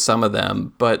referred to some of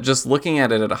them, but just looking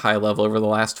at it at a high level over the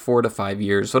last 4 to 5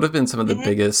 years, what have been some of the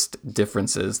biggest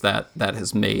differences that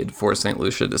has made for St.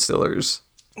 Lucia Distillers?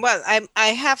 Well, I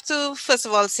have to first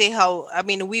of all say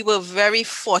we were very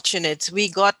fortunate. We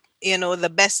got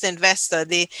the best investor.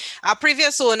 Our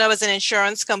previous owner was an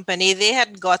insurance company. They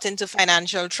had got into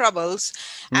financial troubles.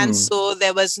 And so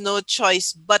there was no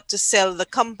choice but to sell the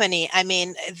company. I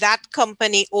mean, that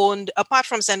company owned, apart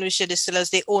from St. Lucia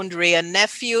Distillers, they owned Ray and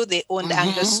Nephew. They owned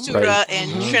Angostura in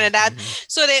Trinidad.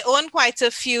 So they owned quite a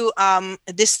few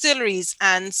distilleries,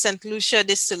 and St. Lucia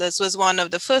Distillers was one of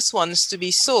the first ones to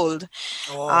be sold.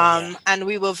 And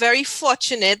we were very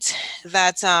fortunate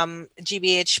that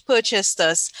GBH purchased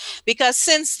us, because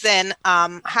since then,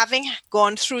 having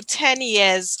gone through 10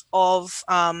 years of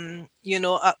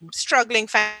struggling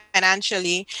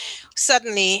financially,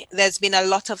 suddenly there's been a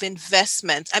lot of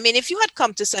investment. I mean, if you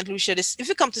come to St. Lucia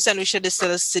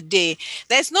Distillers today,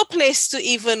 there's no place to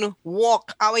even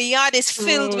walk. Our yard is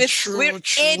filled we're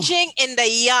aging in the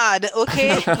yard,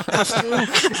 okay?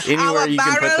 Anywhere you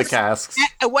can put the casks.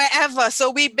 Wherever. So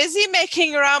we're busy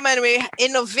making rum, and we're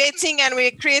innovating, and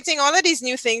we're creating all of these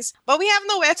new things, but we have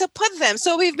nowhere to put them.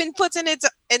 So we've been putting it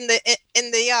in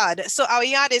the yard. So our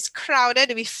yard is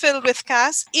crowded. We filled with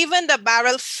casks. Even the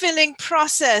barrel filling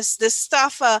process, the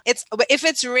stuff, if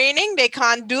it's raining, they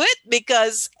can't do it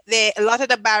because a lot of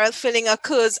the barrel filling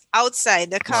occurs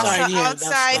outside. The casks are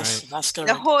outside. That's correct.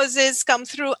 The hoses come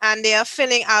through and they are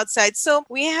filling outside. So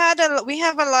we have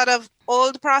a lot of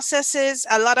old processes,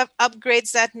 a lot of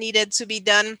upgrades that needed to be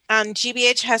done. And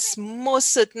GBH has most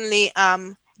certainly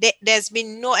there's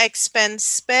been no expense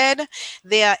spared.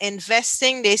 They are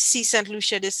investing. They see St.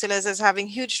 Lucia Distillers as having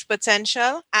huge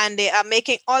potential, and they are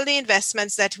making all the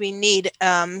investments that we need.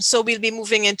 So we'll be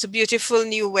moving into beautiful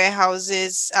new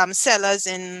warehouses, cellars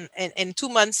in 2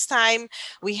 months' time.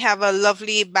 We have a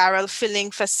lovely barrel filling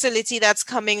facility that's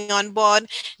coming on board.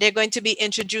 They're going to be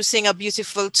introducing a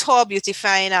beautiful tour,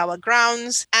 beautifying our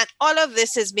grounds. And all of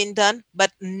this has been done,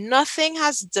 but nothing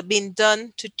has been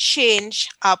done to change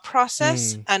our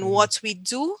process and what we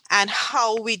do and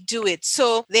how we do it.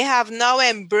 So they have now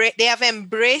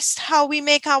embraced how we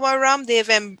make our rum. They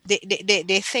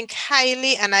think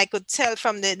highly, and I could tell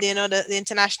from the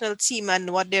international team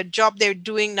and what their job they're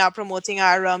doing now promoting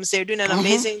our rums. They're doing an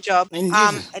amazing job.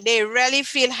 They really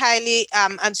feel highly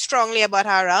and strongly about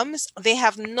our rums. They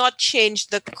have not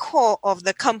changed the core of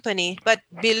the company, but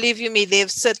believe you me, they've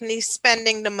certainly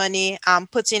spending the money,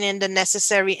 putting in the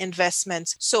necessary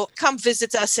investments. So come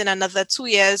visit us in another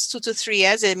 2 to 3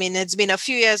 years. I mean, it's been a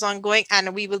few years ongoing,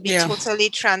 and we will be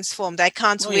totally transformed. I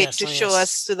can't wait to show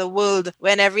us to the world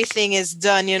when everything is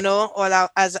done,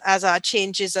 as our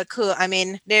changes occur. I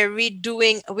mean, they're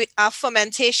redoing our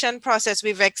fermentation process.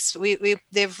 They've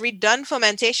redone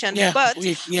fermentation, but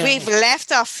we've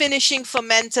left our finishing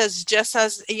fermenters just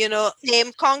as,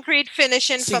 same concrete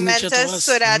finishing fermenters,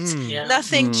 so that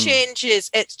nothing changes.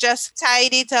 It's just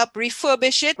tidy it up,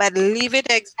 refurbish it, but leave it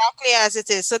exactly as it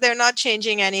is. So they're not changing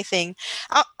changing anything.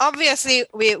 Obviously,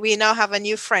 we now have a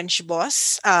new French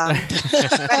boss.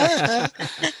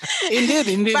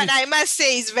 Indeed. But I must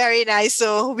say he's very nice.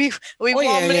 So we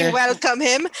warmly welcome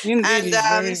him. Indeed, and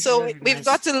we've nice.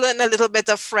 got to learn a little bit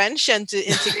of French and to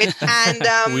integrate.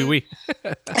 And oui.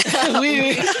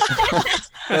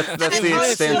 That's the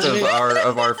extent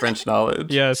of our French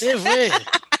knowledge. Yes.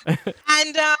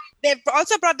 And they've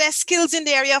also brought their skills in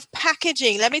the area of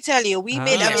packaging. Let me tell you, we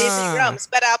made amazing rums,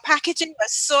 but our packaging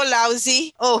was so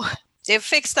lousy. Oh, they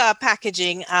fixed our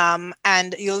packaging,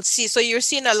 and you'll see. So you're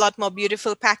seeing a lot more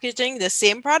beautiful packaging, the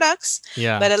same products,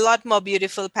 but a lot more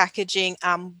beautiful packaging,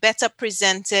 better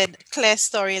presented, clear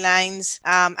storylines,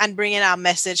 and bringing our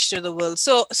message to the world.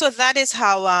 So that is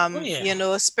how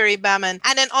Spirit Bam, and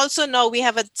then also now we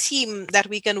have a team that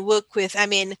we can work with. I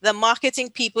mean, the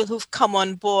marketing people who've come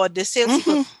on board, the sales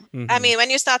people. I mean, when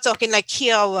you start talking like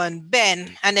Kiawan,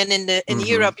 Ben, and then in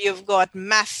Europe you've got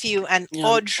Matthew and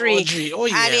Audrey.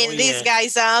 These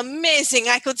guys are amazing.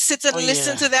 I could sit and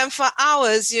listen to them for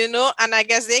hours, and I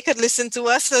guess they could listen to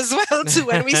us as well too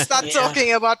when we start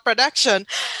talking about production.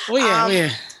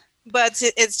 But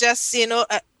it's just,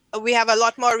 we have a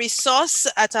lot more resource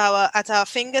at our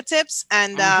fingertips,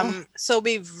 and so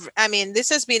this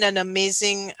has been an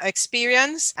amazing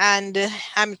experience, and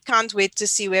I can't wait to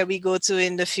see where we go to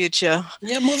in the future.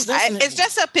 Yeah, most definitely. It's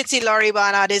just a pity Laurie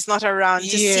Barnard is not around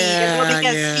to see,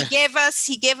 because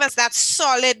he gave us that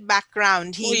solid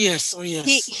background. He, if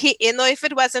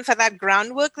it wasn't for that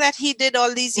groundwork that he did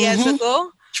all these years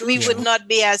ago, we would not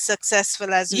be as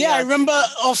successful as we are. I remember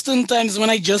oftentimes when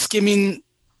I just came in,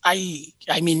 I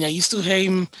used to hear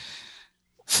him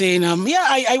saying,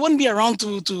 I won't be around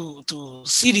to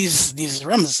see these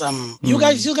rums. You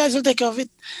guys will take care of it.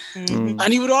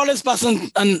 And he would always pass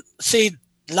on and say it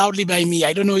loudly by me.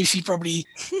 I don't know if he probably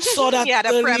saw that.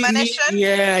 The premonition.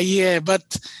 Yeah.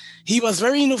 But he was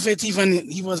very innovative,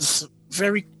 and he was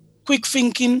very quick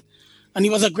thinking, and he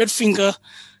was a great thinker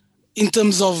in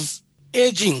terms of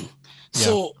aging. Yeah.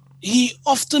 So he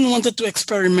often wanted to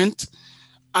experiment.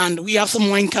 And we have some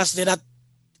wine casks there that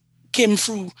came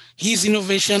through his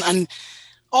innovation. And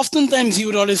oftentimes he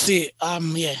would always say,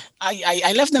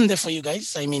 I left them there for you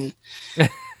guys. I mean,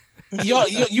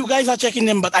 you guys are checking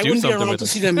them, but I wouldn't be around to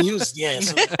see them used. Yeah.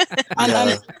 So,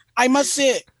 and I must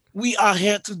say, we are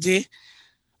here today,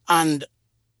 and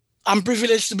I'm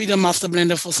privileged to be the master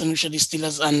blender for St. Lucia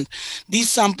Distillers. And these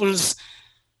samples,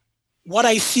 what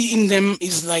I see in them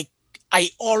is like, I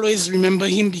always remember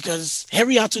him, because here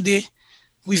we are today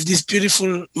with these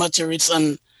beautiful materials,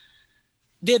 and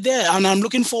they're there, and I'm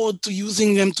looking forward to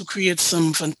using them to create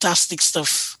some fantastic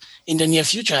stuff in the near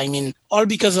future. I mean, all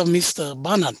because of Mr.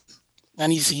 Barnard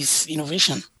and his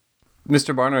innovation.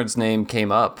 Mr. Barnard's name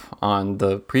came up on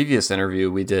the previous interview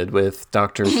we did with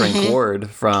Dr. Frank Ward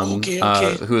from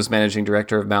who was managing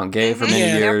director of Mount Gay for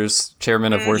many years,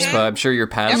 chairman of Worst Pub. I'm sure you're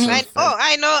passive.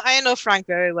 I know Frank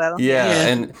very well. Yeah.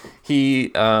 And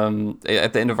he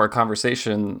at the end of our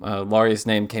conversation, Laurie's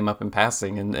name came up in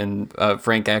passing, and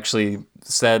Frank actually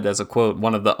said, as a quote,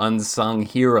 one of the unsung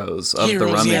heroes of the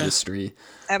rum industry.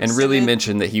 Absolutely. And really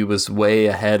mentioned that he was way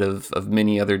ahead of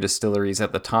many other distilleries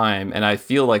at the time. And I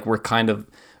feel like we're kind of,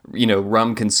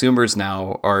 rum consumers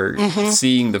now are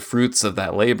seeing the fruits of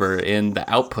that labor in the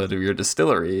output of your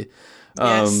distillery.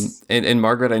 Yes. And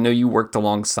Margaret, I know you worked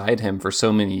alongside him for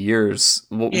so many years.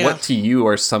 What to you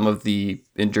are some of the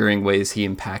enduring ways he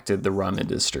impacted the rum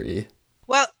industry?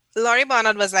 Well, Laurie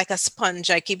Barnard was like a sponge,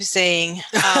 I keep saying.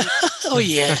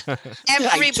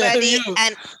 Everybody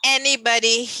and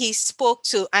anybody he spoke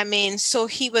to. I mean, so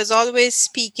he was always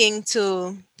speaking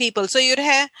to people. So you'd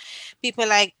hear people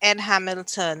like Ed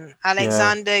Hamilton,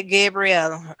 Alexander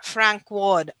Gabriel, Frank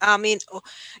Ward. I mean,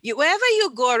 wherever you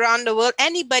go around the world,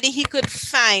 anybody he could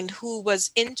find who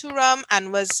was into rum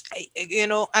and was,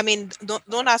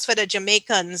 don't ask for the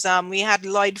Jamaicans. We had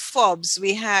Lloyd Forbes.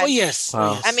 We had...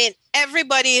 I mean,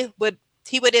 everybody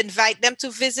he would invite them to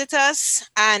visit us,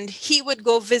 and he would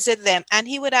go visit them, and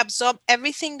he would absorb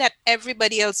everything that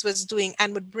everybody else was doing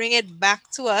and would bring it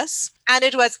back to us. And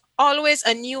it was always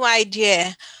a new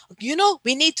idea.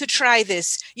 We need to try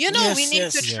this. We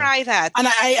need to try that. And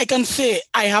I can say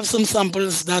I have some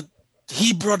samples that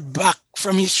he brought back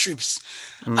from his trips,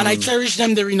 and I cherish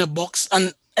them. They're in a box,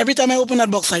 and every time I open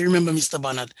that box, I remember Mr.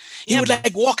 Barnard. He would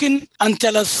walk in and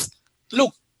tell us,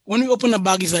 look, when we open a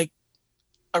bag, it's like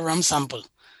a rum sample.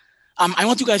 I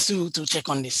want you guys to check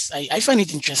on this. I find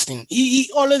it interesting. He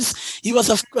was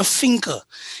a thinker.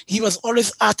 He was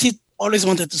always at it, always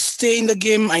wanted to stay in the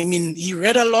game. I mean, he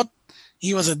read a lot.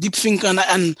 He was a deep thinker,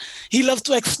 and he loved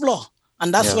to explore.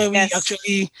 And that's where we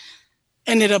actually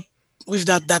ended up with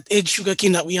that aged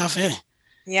sugarcane that we have here.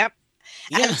 Yep.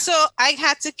 Yeah. And so I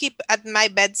had to keep at my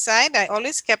bedside. I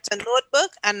always kept a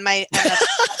notebook and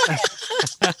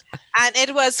and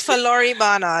it was for Laurie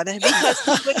Barnard because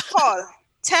he would call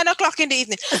 10 o'clock in the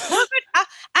evening. Margaret,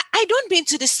 I don't mean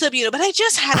to disturb you, but I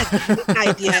just had a great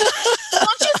idea.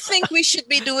 Don't you think we should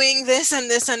be doing this and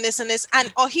this and this and this?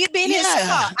 Or he'd be in his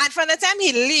car, and from the time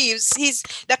he leaves,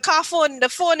 the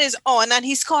phone is on, and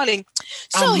he's calling.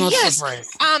 So yes,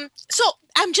 surprised. So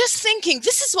I'm just thinking,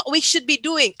 this is what we should be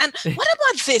doing. And what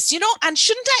about this? And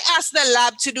shouldn't I ask the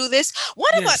lab to do this?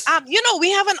 What about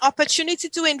we have an opportunity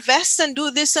to invest and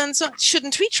do this, and so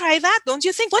shouldn't we try that? Don't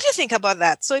you think? What do you think about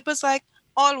that? So it was like,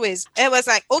 always. It was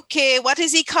like, okay, what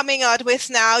is he coming out with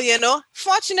now?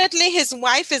 Fortunately, his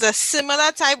wife was a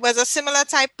similar type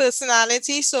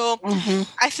personality. So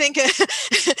I think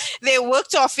they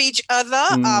worked off each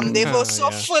other. They were so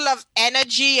full of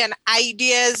energy and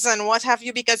ideas and what have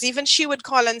you, because even she would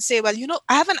call and say, well,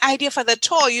 I have an idea for the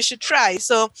tour you should try.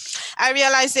 So I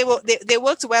realized they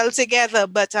worked well together.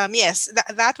 But yes,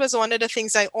 that was one of the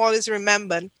things I always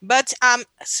remembered. But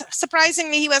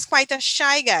surprisingly, he was quite a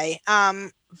shy guy.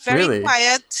 Very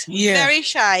quiet, very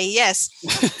shy. Yes,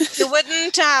 he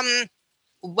wouldn't.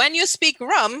 When you speak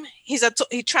rum, he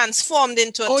transformed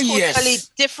into a totally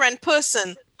different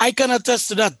person. I can attest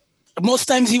to that. Most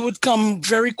times he would come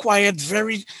very quiet.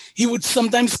 He would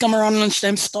sometimes come around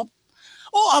lunchtime, stop.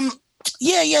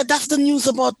 That's the news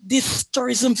about this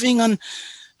tourism thing, and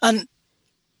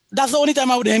that's the only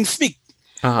time I would hear him speak.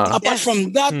 Apart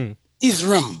from that, is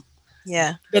rum.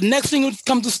 Yeah. The next thing he would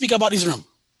come to speak about is rum.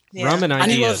 Yeah. Rum and ideas.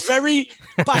 And he was very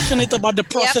passionate about the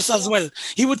process as well.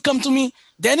 He would come to me,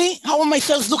 Danny, how are my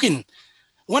cells looking?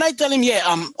 When I tell him,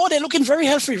 they're looking very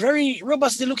healthy, very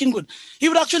robust, they're looking good. He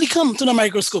would actually come to the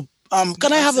microscope.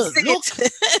 Can I have a look? He wants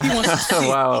to see.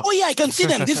 Wow. Oh yeah, I can see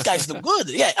them. These guys look good.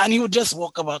 Yeah, and he would just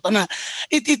walk about. And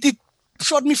it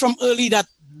showed me from early that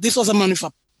this was a man with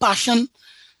a passion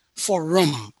for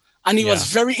rum, and he was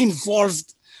very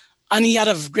involved. And he had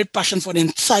a great passion for the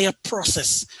entire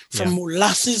process, from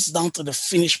molasses down to the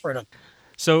finished product.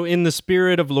 So in the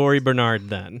spirit of Laurie Barnard,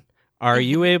 then, are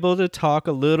you able to talk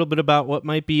a little bit about what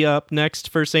might be up next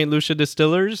for St. Lucia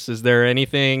Distillers? Is there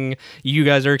anything you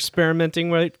guys are experimenting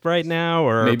with right now?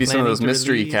 Or maybe some of those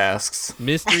mystery casks.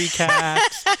 Mystery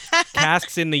casks.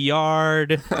 Casks in the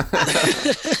yard.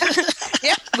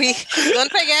 Yep, we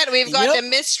don't forget we've got the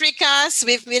mystery cast.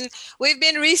 We've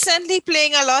been recently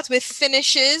playing a lot with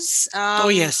finishes.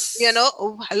 Yes.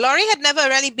 Laurie had never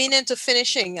really been into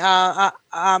finishing. I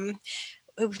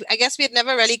guess we had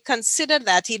never really considered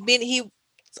that. He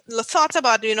thought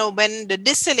about when the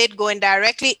distillate going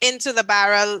directly into the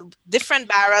barrel, different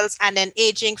barrels, and then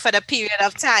aging for the period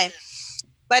of time.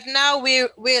 But now we're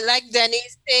like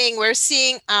Denny's saying, we're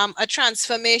seeing a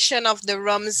transformation of the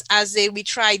rums as we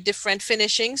try different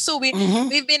finishings. So we've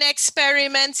been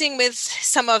experimenting with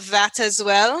some of that as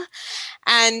well.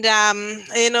 And,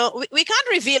 we can't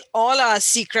reveal all our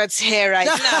secrets here right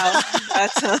now.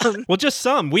 But, well, just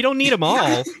some. We don't need them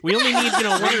all. We only need,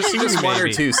 one or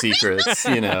two secrets,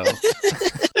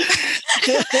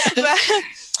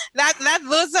 But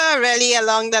those are really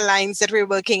along the lines that we're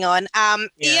working on.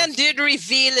 Ian did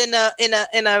reveal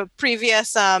in a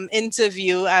previous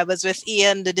interview, I was with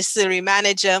Ian, the distillery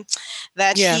manager,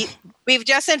 that we've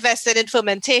just invested in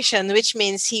fermentation, which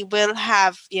means he will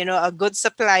have a good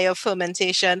supply of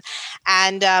fermentation,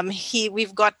 and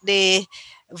we've got the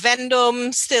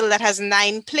Vendome still that has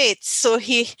 9 plates. So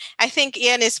I think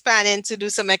Ian is planning to do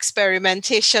some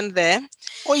experimentation there.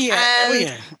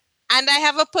 And I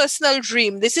have a personal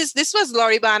dream. This was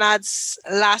Laurie Barnard's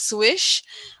last wish,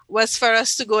 was for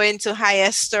us to go into high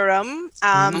ester rum.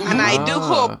 And I do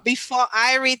hope before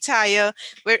I retire,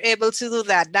 we're able to do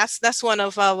that. That's one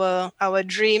of our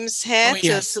dreams here,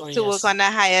 to work on a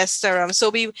high ester rum.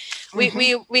 So we're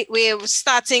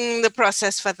starting the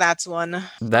process for that one.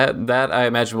 That I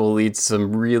imagine will lead to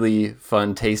some really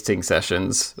fun tasting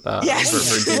sessions for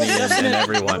Denny and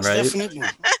everyone, right?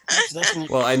 Definitely.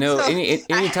 Well, I know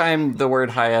anytime the word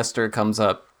high ester comes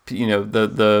up,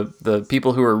 the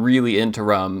people who are really into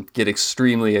rum get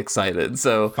extremely excited.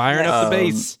 So firing up the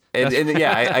bass.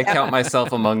 I count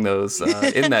myself among those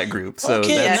in that group. So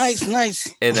nice.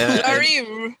 And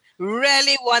Laurie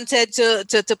really wanted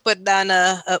to put down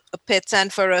a pit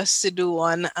and for us to do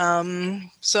one.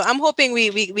 So I'm hoping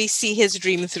we see his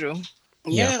dream through.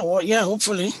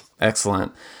 Hopefully.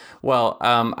 Excellent. Well,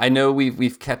 I know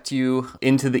we've kept you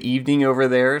into the evening over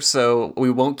there, so we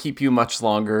won't keep you much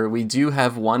longer. We do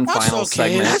have one final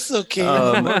segment. That's okay.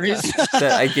 No worries.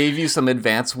 That I gave you some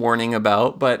advance warning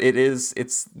about, but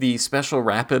it's the special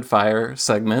rapid fire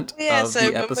segment of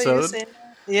the episode.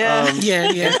 Yeah.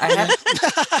 Yeah.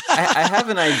 I have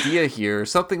an idea here,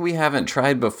 something we haven't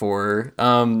tried before.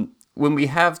 When we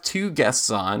have two guests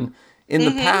on, in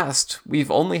the past,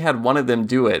 we've only had one of them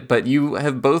do it, but you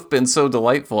have both been so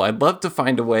delightful. I'd love to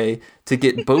find a way to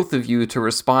get both of you to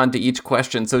respond to each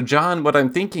question. So, John, what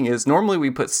I'm thinking is normally we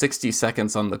put 60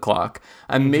 seconds on the clock.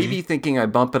 I'm maybe thinking I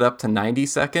bump it up to 90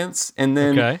 seconds, and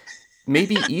then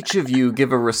maybe each of you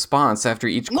give a response after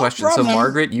each question. Problem. So,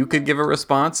 Margaret, you could give a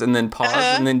response, and then pause,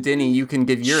 and then Denny, you can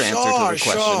give your answer to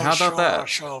the question. How about that?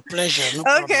 Sure, pleasure.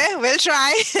 No Okay, we'll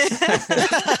try.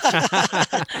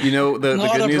 You know, the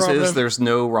good news problem. is there's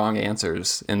no wrong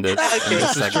answers in this, in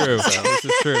this segment. True. So. This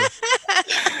is true.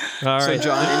 All right. So,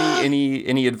 John,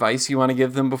 any advice you want to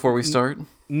give them before we start?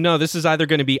 No, this is either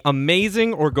going to be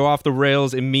amazing or go off the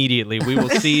rails immediately. We will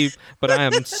see, but I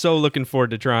am so looking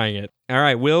forward to trying it. All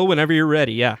right, Will, whenever you're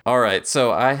ready, yeah. All right,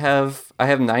 so I have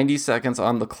 90 seconds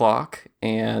on the clock,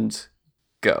 and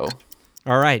go.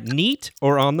 All right, neat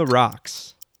or on the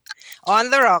rocks? On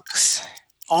the rocks.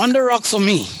 On the rocks for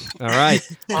me. All right,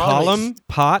 column,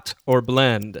 pot, or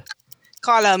blend?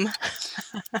 Column.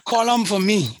 Column for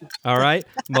me. All right,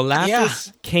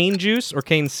 molasses, cane juice, or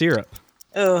cane syrup?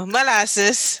 Oh,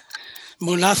 molasses.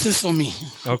 Molasses for me.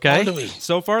 Okay. All the way.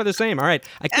 So far the same. All right.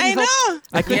 I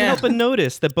couldn't Yeah. help but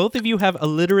notice that both of you have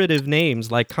alliterative names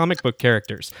like comic book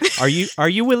characters. Are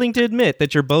you willing to admit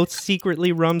that you're both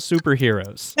secretly rum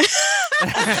superheroes?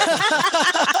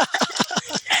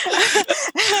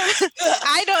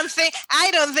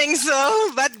 I don't think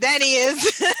so, but Danny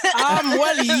is.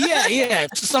 Well, yeah.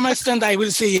 To some extent, I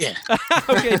will say yeah.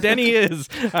 Okay, Denny is.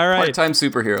 All right. Part-time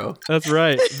superhero. That's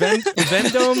right.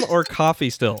 Vendome or coffee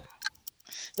still?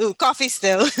 Ooh, coffee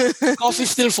still. Coffee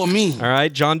still for me. All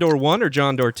right. John Doe 1 or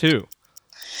John Doe 2?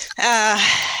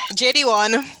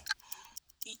 JD1.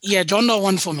 Yeah, John Doe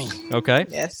 1 for me. Okay.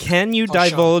 Yes. Can you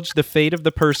divulge the fate of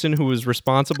the person who was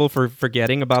responsible for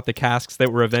forgetting about the casks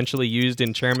that were eventually used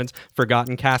in Chairman's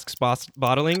Forgotten Casks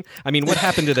bottling? I mean, what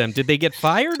happened to them? Did they get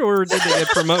fired or did they get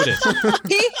promoted?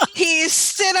 He is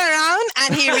still around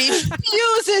and he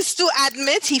refuses to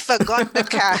admit he forgot the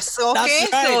cask. Okay,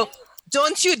 That's right. So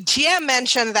don't you dare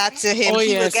mention that to him.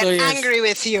 He will get angry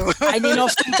with you. I mean,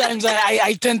 oftentimes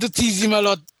I tend to tease him a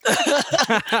lot.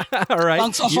 All right.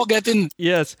 Thanks for forgetting.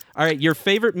 Yes. All right. Your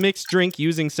favorite mixed drink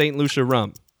using St. Lucia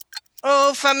rum?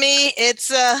 Oh, for me,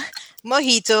 it's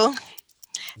mojito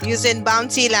using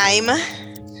Bounty Lime.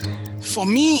 For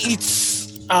me,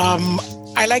 it's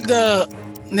I like the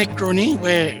Necroni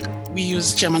where we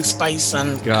use German spice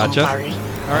and Campari.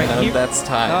 All right, that's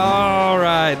time. All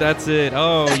right, that's it.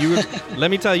 Oh,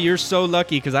 let me tell you, you're so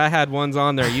lucky because I had ones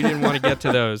on there. You didn't want to get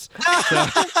to those. So.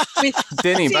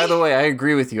 Denny, by the way, I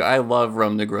agree with you. I love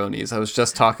rum Negronis. I was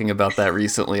just talking about that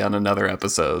recently on another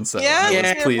episode. So I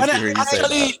was pleased to hear you say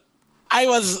that. I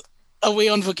was away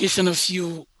on vacation a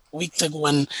few weeks ago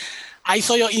and I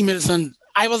saw your emails and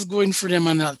I was going through them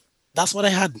and that's what I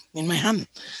had in my hand.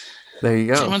 There you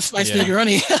go. German spice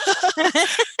Negroni.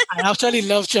 I actually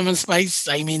love German spice.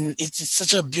 I mean, it's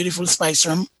such a beautiful spice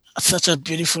rum, such a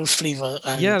beautiful flavor.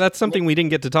 Yeah, that's something we didn't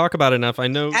get to talk about enough. I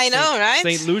know, right?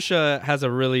 St. Lucia has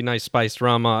a really nice spiced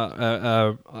rum.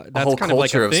 That's whole kind of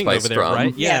like a thing over there, rum.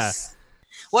 right? Yeah. Yes.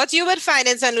 What you would find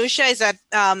in St. Lucia is that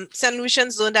St.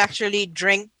 Lucians don't actually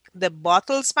drink the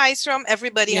bottled spice rum.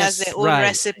 Everybody has their own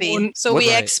recipe. So we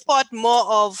export more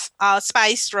of our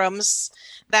spice rums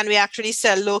than we actually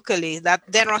sell locally. That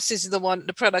Denros is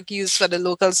the product used for the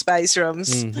local spice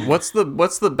rums. Mm-hmm. What's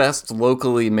the best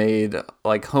locally made,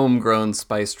 like homegrown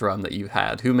spiced rum that you've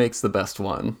had? Who makes the best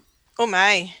one? Oh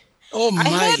my.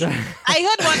 I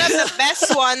heard one of the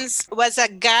best ones was a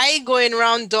guy going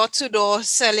around door to door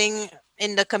selling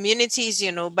in the communities,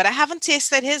 but I haven't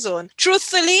tasted his own.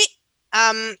 Truthfully,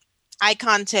 I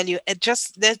can't tell you.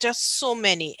 There's just so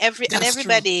many.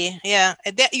 Everybody, yeah.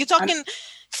 You're talking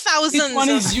thousands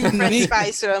of different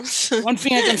spice rums. One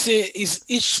thing I can say is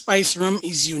each spice rum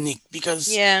is unique because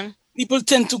people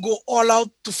tend to go all out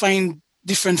to find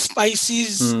different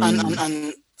spices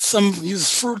and some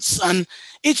use fruits and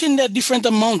each in their different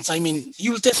amounts. I mean,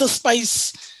 you'll taste a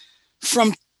spice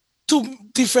from two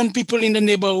different people in the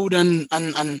neighborhood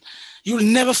and you'll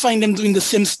never find them doing the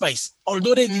same spice.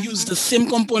 Although they use the same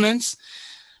components,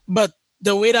 but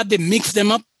the way that they mix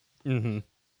them up,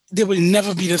 they will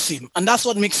never be the same. And that's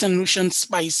what makes St. Lucian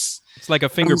spice. It's like a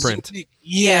fingerprint.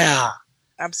 Yeah.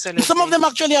 Absolutely. Some of them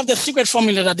actually have the secret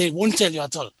formula that they won't tell you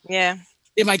at all. Yeah.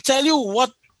 They might tell you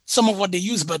some of what they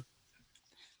use, but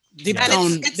deep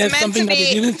down, there's something that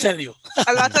they didn't tell you.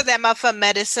 A lot of them are for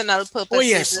medicinal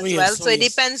purposes as well. So it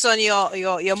depends on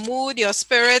your mood, your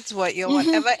spirit,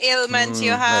 whatever ailment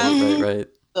you have. Right.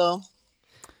 So.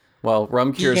 Well,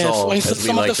 rum cures all, for instance, as we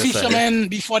some like of the to say. fishermen,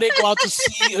 before they go out to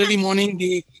sea early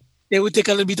morning, they would take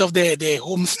a little bit of their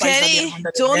home spice. Teddy,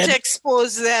 don't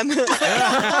expose them.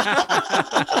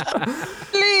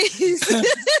 Please.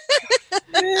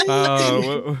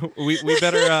 We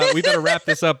better wrap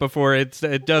this up before it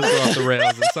does go off the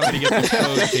rails and somebody gets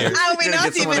exposed here. And we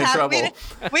don't even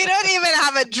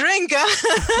have a drink.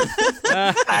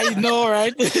 I know,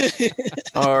 right?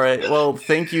 All right. Well,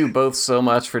 thank you both so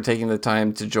much for taking the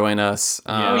time to join us.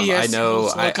 Yes, I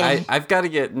know I've got to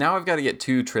get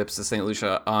 2 trips to St.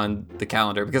 Lucia on the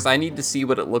calendar because I need to see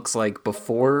what it looks like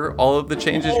before all of the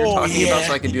changes you're talking about,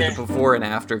 so I can do the before and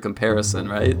after comparison,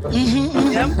 right?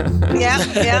 Mm-hmm. Yep.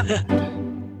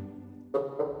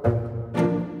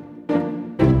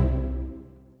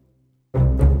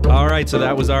 All right, so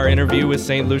that was our interview with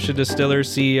St. Lucia Distillers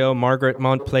CEO Margaret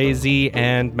Montplaisy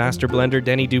and Master Blender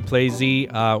Denny Duplessis.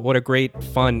 What a great,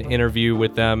 fun interview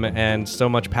with them, and so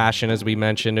much passion, as we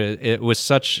mentioned. It was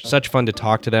such fun to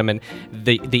talk to them, and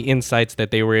the insights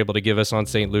that they were able to give us on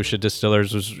St. Lucia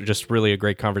Distillers was just really a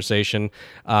great conversation.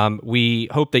 We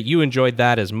hope that you enjoyed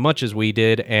that as much as we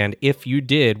did, and if you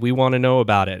did, we want to know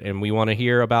about it, and we want to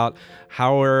hear about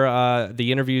how are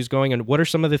the interviews going, and what are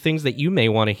some of the things that you may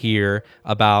want to hear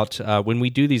about when we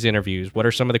do these interviews. What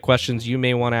are some of the questions you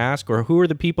may want to ask, or who are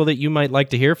the people that you might like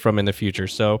to hear from in the future?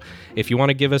 So if you want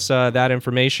to give us that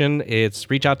information,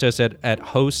 reach out to us at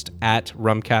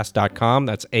host@rumcast.com.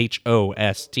 That's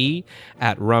HOST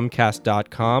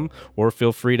 @rumcast.com, or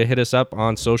feel free to hit us up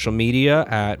on social media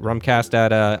at rumcast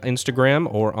at Instagram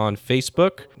or on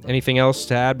Facebook. Anything else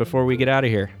to add before we get out of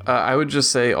here? I would just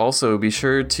say also be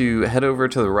sure to head over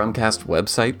to the Rumcast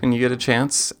website when you get a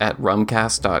chance at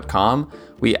rumcast.com.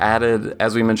 We added,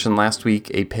 as we mentioned last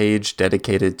week, a page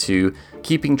dedicated to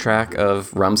keeping track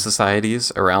of rum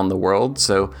societies around the world.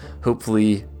 So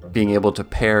hopefully being able to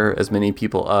pair as many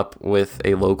people up with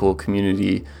a local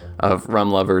community of rum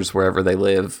lovers wherever they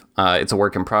live. It's a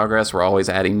work in progress. We're always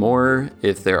adding more.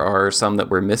 If there are some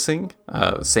that we're missing,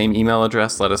 same email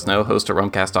address, let us know,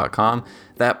 host@rumcast.com.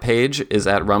 That page is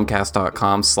at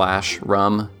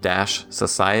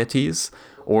rumcast.com/rum-societies.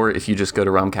 Or if you just go to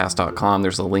rumcast.com,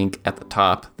 there's a link at the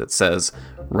top that says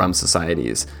Rum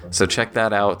Societies. So check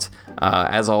that out.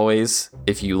 As always,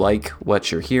 if you like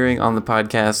what you're hearing on the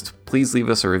podcast, please leave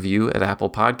us a review at Apple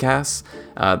Podcasts.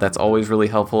 That's always really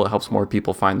helpful. It helps more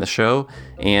people find the show.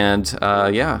 And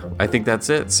I think that's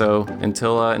it. So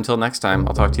until next time,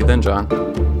 I'll talk to you then, John.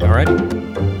 All right.